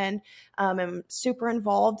captions, and I'm super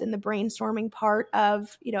involved in the brainstorming part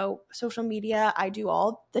of, social media. I do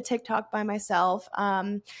all the TikTok by myself.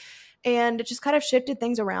 And it just kind of shifted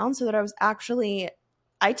things around so that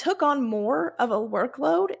I took on more of a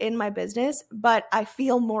workload in my business, but I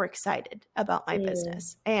feel more excited about my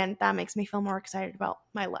business. And that makes me feel more excited about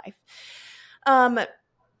my life.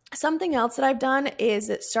 Something else that I've done is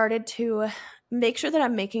it started to make sure that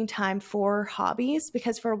I'm making time for hobbies,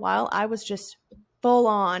 because for a while I was just full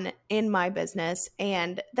on in my business,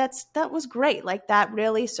 and that was great. Like that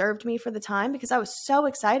really served me for the time because I was so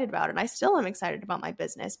excited about it. And I still am excited about my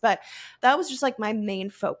business, but that was just like my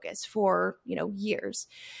main focus for, years.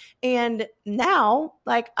 And now,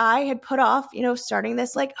 like I had put off, starting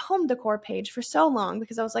this like home decor page for so long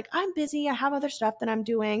because I was like, I'm busy. I have other stuff that I'm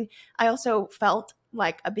doing. I also felt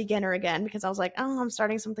like a beginner again because I was like, oh, I'm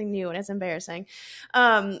starting something new and it's embarrassing.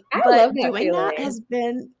 I love But that doing that feeling. has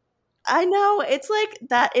been, I know it's like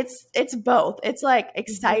that. It's both. It's like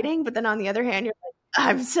exciting, but then on the other hand, you're like,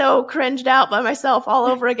 I'm so cringed out by myself all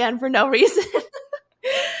over again for no reason.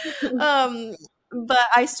 um, but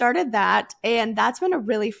I started that, and that's been a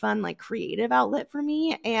really fun, like creative outlet for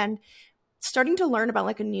me, and starting to learn about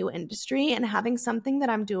like a new industry and having something that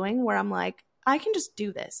I'm doing where I'm like, I can just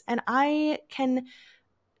do this and I can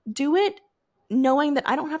do it knowing that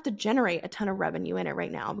I don't have to generate a ton of revenue in it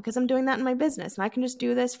right now because I'm doing that in my business, and I can just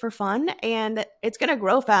do this for fun, and it's going to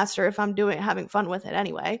grow faster if I'm having fun with it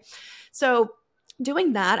anyway. So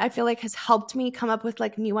doing that, I feel like has helped me come up with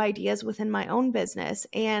like new ideas within my own business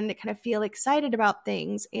and kind of feel excited about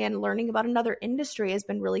things, and learning about another industry has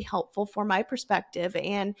been really helpful for my perspective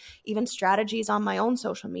and even strategies on my own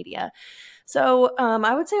social media. So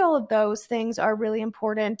I would say all of those things are really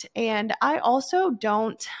important. And I also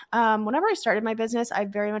don't, whenever I started my business, I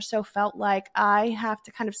very much so felt like I have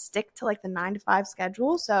to kind of stick to like the 9 to 5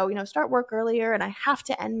 schedule. So, start work earlier and I have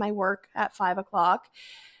to end my work at 5 o'clock.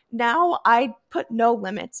 Now I put no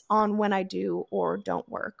limits on when I do or don't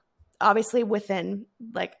work. Obviously within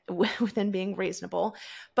being reasonable,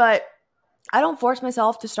 but I don't force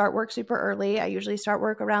myself to start work super early. I usually start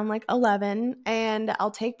work around like 11, and I'll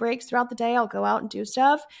take breaks throughout the day. I'll go out and do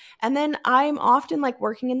stuff. And then I'm often like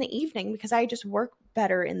working in the evening because I just work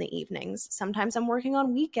better in the evenings. Sometimes I'm working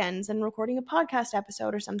on weekends and recording a podcast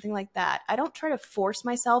episode or something like that. I don't try to force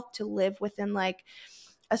myself to live within like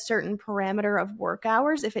a certain parameter of work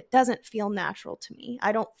hours if it doesn't feel natural to me.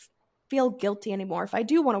 I don't feel guilty anymore if I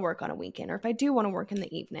do want to work on a weekend or if I do want to work in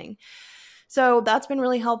the evening. So that's been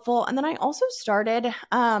really helpful. And then I also started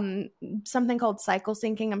something called cycle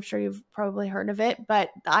syncing. I'm sure you've probably heard of it, but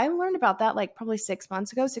I learned about that like probably 6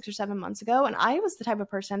 or 7 months ago. And I was the type of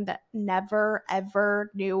person that never,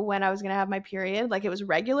 ever knew when I was going to have my period. Like it was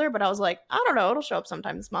regular, but I was like, I don't know, it'll show up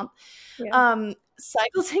sometime this month. Yeah.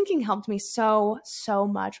 Cycle syncing helped me so, so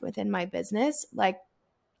much within my business. Like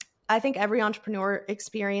I think every entrepreneur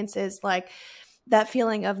experiences like that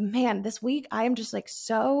feeling of, man, this week I am just like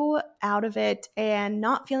so out of it and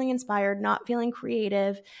not feeling inspired, not feeling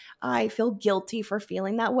creative. I feel guilty for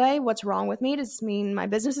feeling that way. What's wrong with me? Does this mean my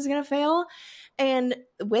business is going to fail? And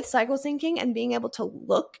with cycle syncing and being able to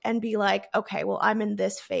look and be like, okay, well, I'm in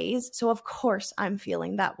this phase, so of course I'm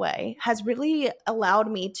feeling that way, has really allowed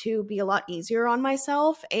me to be a lot easier on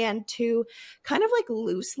myself and to kind of like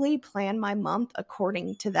loosely plan my month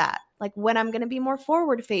according to that. like when I'm going to be more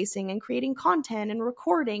forward facing and creating content and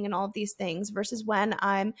recording and all of these things versus when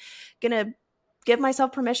I'm going to give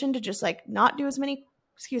myself permission to just like not do as many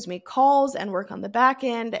calls and work on the back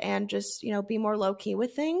end and just, be more low key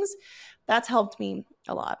with things. That's helped me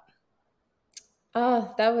a lot.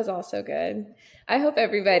 Oh, that was also good. I hope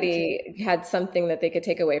everybody had something that they could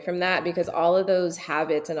take away from that, because all of those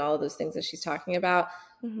habits and all of those things that she's talking about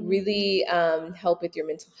really help with your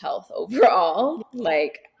mental health overall.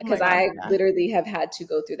 Like, because I literally have had to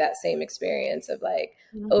go through that same experience of like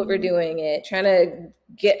overdoing it, trying to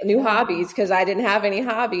get new hobbies because I didn't have any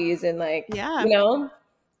hobbies, and like,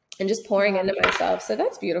 and just pouring into myself. So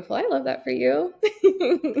that's beautiful. I love that for you.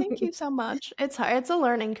 Thank you so much. It's hard. It's a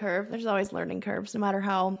learning curve. There's always learning curves, no matter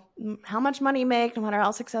how much money you make, no matter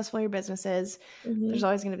how successful your business is. There's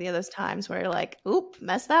always going to be those times where you're like, oop,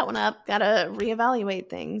 messed that one up. Got to reevaluate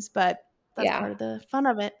things. But that's part of the fun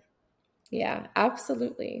of it. Yeah,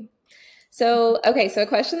 absolutely. So, okay. So a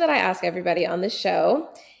question that I ask everybody on the show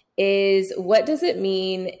is, what does it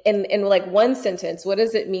mean in like one sentence, what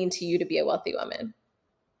does it mean to you to be a wealthy woman?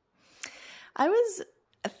 I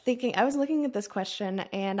was looking at this question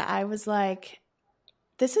and I was like,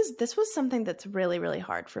 this was something that's really, really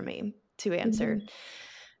hard for me to answer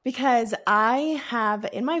because I have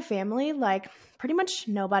in my family, like pretty much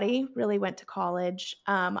nobody really went to college.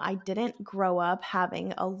 I didn't grow up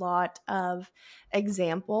having a lot of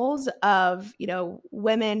examples of,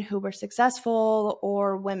 women who were successful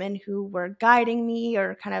or women who were guiding me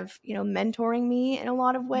or kind of, mentoring me in a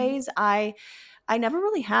lot of ways. I never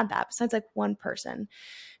really had that besides like one person.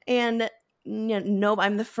 And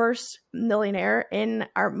I'm the first millionaire in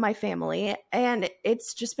my family. And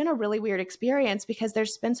it's just been a really weird experience because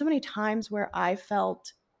there's been so many times where I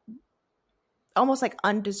felt almost like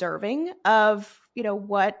undeserving of,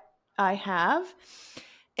 what I have.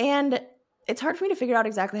 And it's hard for me to figure out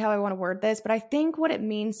exactly how I want to word this, but I think what it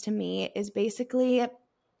means to me is basically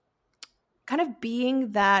kind of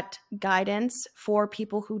being that guidance for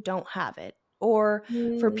people who don't have it. Or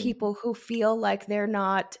for people who feel like they're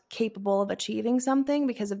not capable of achieving something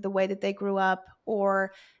because of the way that they grew up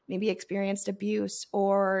or maybe experienced abuse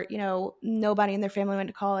or, nobody in their family went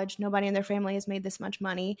to college, nobody in their family has made this much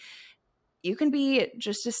money. You can be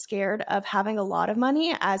just as scared of having a lot of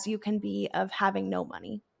money as you can be of having no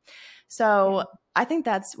money. So I think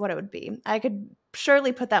that's what it would be. I could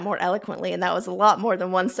surely put that more eloquently, and that was a lot more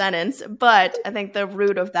than one sentence, but I think the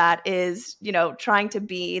root of that is, trying to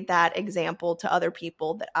be that example to other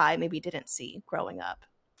people that I maybe didn't see growing up.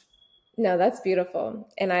 No, that's beautiful.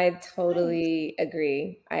 And I totally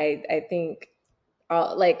agree. I think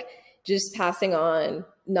like just passing on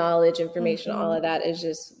knowledge, information, all of that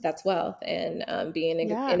is that's wealth. And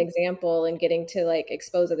being an example and getting to like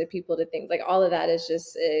expose other people to things, like all of that is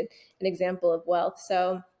just an example of wealth.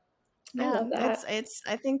 So I love that.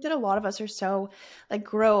 I think that a lot of us are so like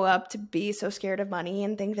grow up to be so scared of money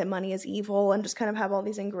and think that money is evil and just kind of have all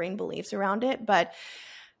these ingrained beliefs around it. But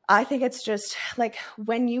I think it's just like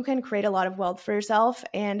when you can create a lot of wealth for yourself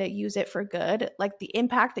and use it for good, like the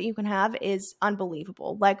impact that you can have is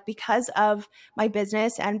unbelievable. Like because of my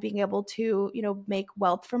business and being able to, make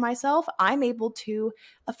wealth for myself, I'm able to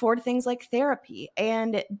afford things like therapy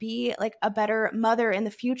and be like a better mother in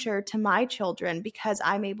the future to my children because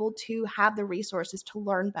I'm able to have the resources to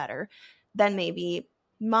learn better than maybe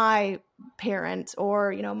my parents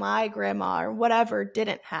or, my grandma or whatever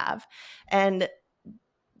didn't have. And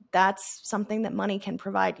that's something that money can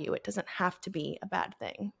provide you. It doesn't have to be a bad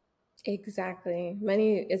thing. Exactly.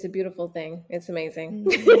 Money is a beautiful thing. It's amazing.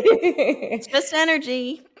 It's just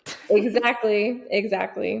energy. Exactly.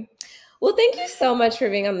 Well, thank you so much for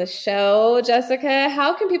being on the show, Jessica.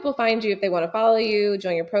 How can people find you if they want to follow you,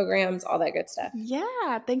 join your programs, all that good stuff?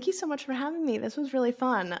 Yeah, thank you so much for having me. This was really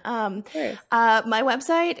fun. My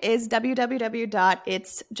website is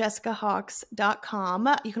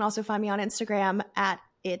www.itsjessicahawks.com. You can also find me on Instagram at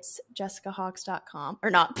itsjessicahawks.com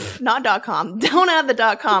or not .com. Don't have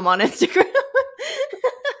the .com on Instagram.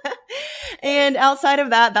 And outside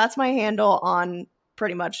of that, that's my handle on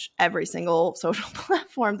pretty much every single social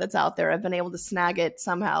platform that's out there. I've been able to snag it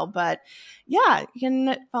somehow, but yeah, you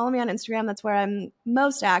can follow me on Instagram. That's where I'm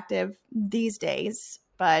most active these days.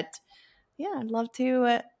 But yeah, I'd love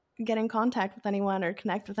to get in contact with anyone or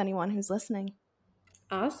connect with anyone who's listening.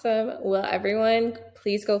 Awesome. Well, everyone,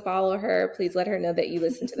 please go follow her. Please let her know that you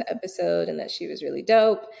listened to the episode and that she was really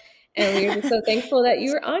dope. And we are just so thankful that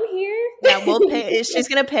you were on here. Yeah, we'll pay. She's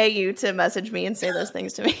going to pay you to message me and say those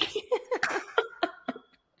things to me.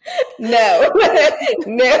 No.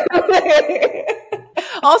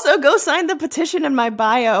 Also, go sign the petition in my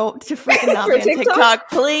bio to freaking not be on TikTok,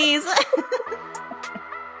 please.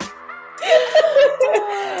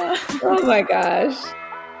 Oh my gosh.